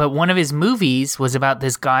 But one of his movies was about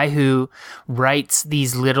this guy who writes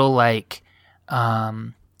these little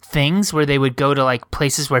things where they would go to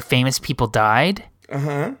places where famous people died.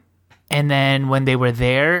 Uh-huh. And then when they were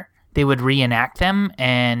there, they would reenact them,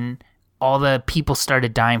 and all the people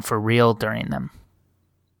started dying for real during them.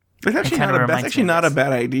 That's actually not a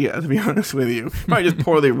bad idea, to be honest with you. Probably just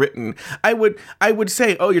poorly written. I would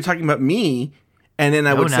say, oh, you're talking about me, and then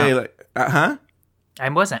I would say I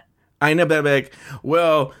wasn't. I know, but I'd be like,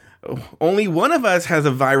 well, only one of us has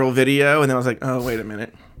a viral video, and then I was like, oh, wait a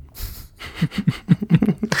minute.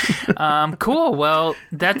 Cool. Well,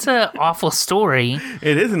 that's an awful story.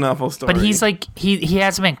 It is an awful story. But he's he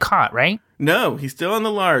hasn't been caught, right? No, he's still on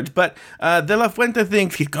the large. But De La Fuente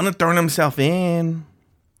thinks he's gonna turn himself in.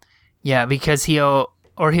 Yeah, because he'll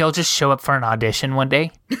just show up for an audition one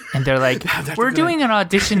day, and they're like, "We're doing an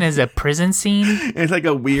audition as a prison scene." It's like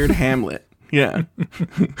a weird Hamlet. Yeah,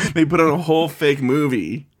 they put on a whole fake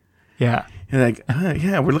movie. Yeah, and like,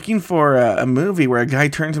 we're looking for a movie where a guy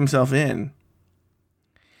turns himself in,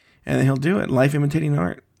 and then he'll do it. Life imitating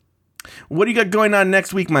art. What do you got going on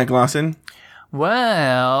next week, Mike Lawson?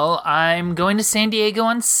 Well, I'm going to San Diego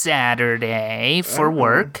on Saturday for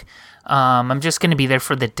work. I'm just going to be there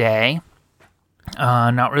for the day.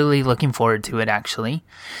 Not really looking forward to it, actually.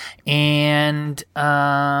 And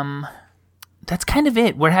that's kind of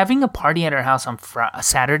it. We're having a party at our house on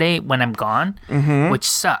Saturday when I'm gone, which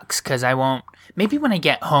sucks because I won't. Maybe when I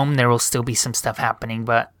get home, there will still be some stuff happening,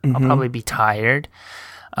 but I'll probably be tired.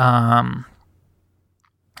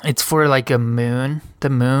 It's for the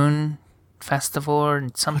moon festival or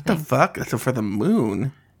something. What the fuck? That's for the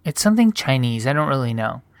moon. It's something Chinese. I don't really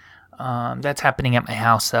know. That's happening at my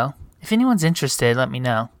house, though. If anyone's interested, let me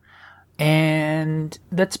know. And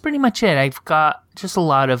that's pretty much it. I've got just a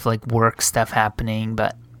lot of work stuff happening,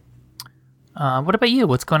 but what about you?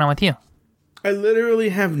 What's going on with you? I literally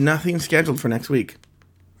have nothing scheduled for next week.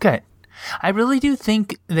 Good. I really do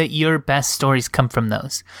think that your best stories come from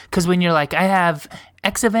those. Because when you're like, I have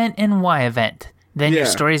X event and Y event, then your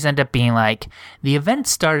stories end up being like, the event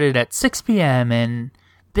started at 6 p.m. and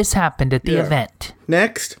this happened at the event.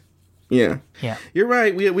 Next. Yeah. You're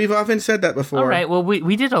right. We've often said that before. All right. Well,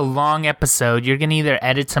 we did a long episode. You're going to either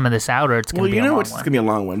edit some of this out or it's going to be a long one. It's going to be a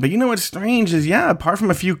long one. But you know what's strange is, apart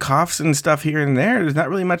from a few coughs and stuff here and there, there's not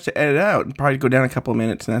really much to edit out. It'll probably go down a couple of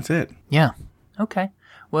minutes and that's it. Yeah. Okay.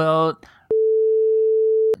 Well,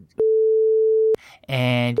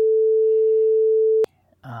 and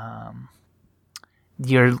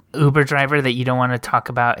your Uber driver that you don't want to talk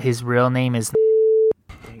about, his real name is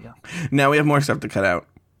Now we have more stuff to cut out.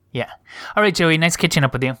 Yeah. All right, Joey. Nice catching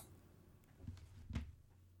up with you.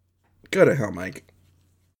 Go to hell, Mike.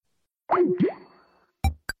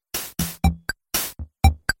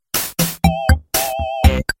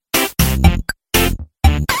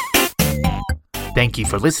 Thank you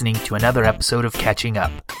for listening to another episode of Catching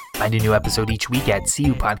Up. Find a new episode each week at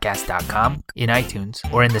cupodcast.com, in iTunes,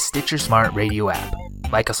 or in the Stitcher Smart Radio app.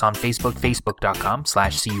 Like us on Facebook,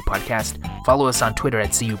 facebook.com/cupodcast. Follow us on Twitter at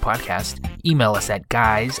cupodcast. Email us at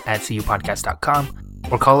guys@cupodcast.com,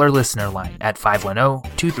 or call our listener line at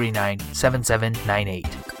 510-239-7798.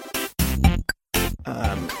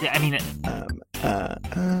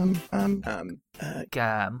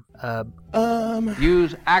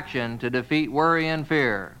 Use action to defeat worry and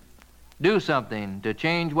fear. Do something to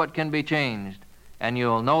change what can be changed, and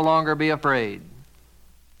you'll no longer be afraid.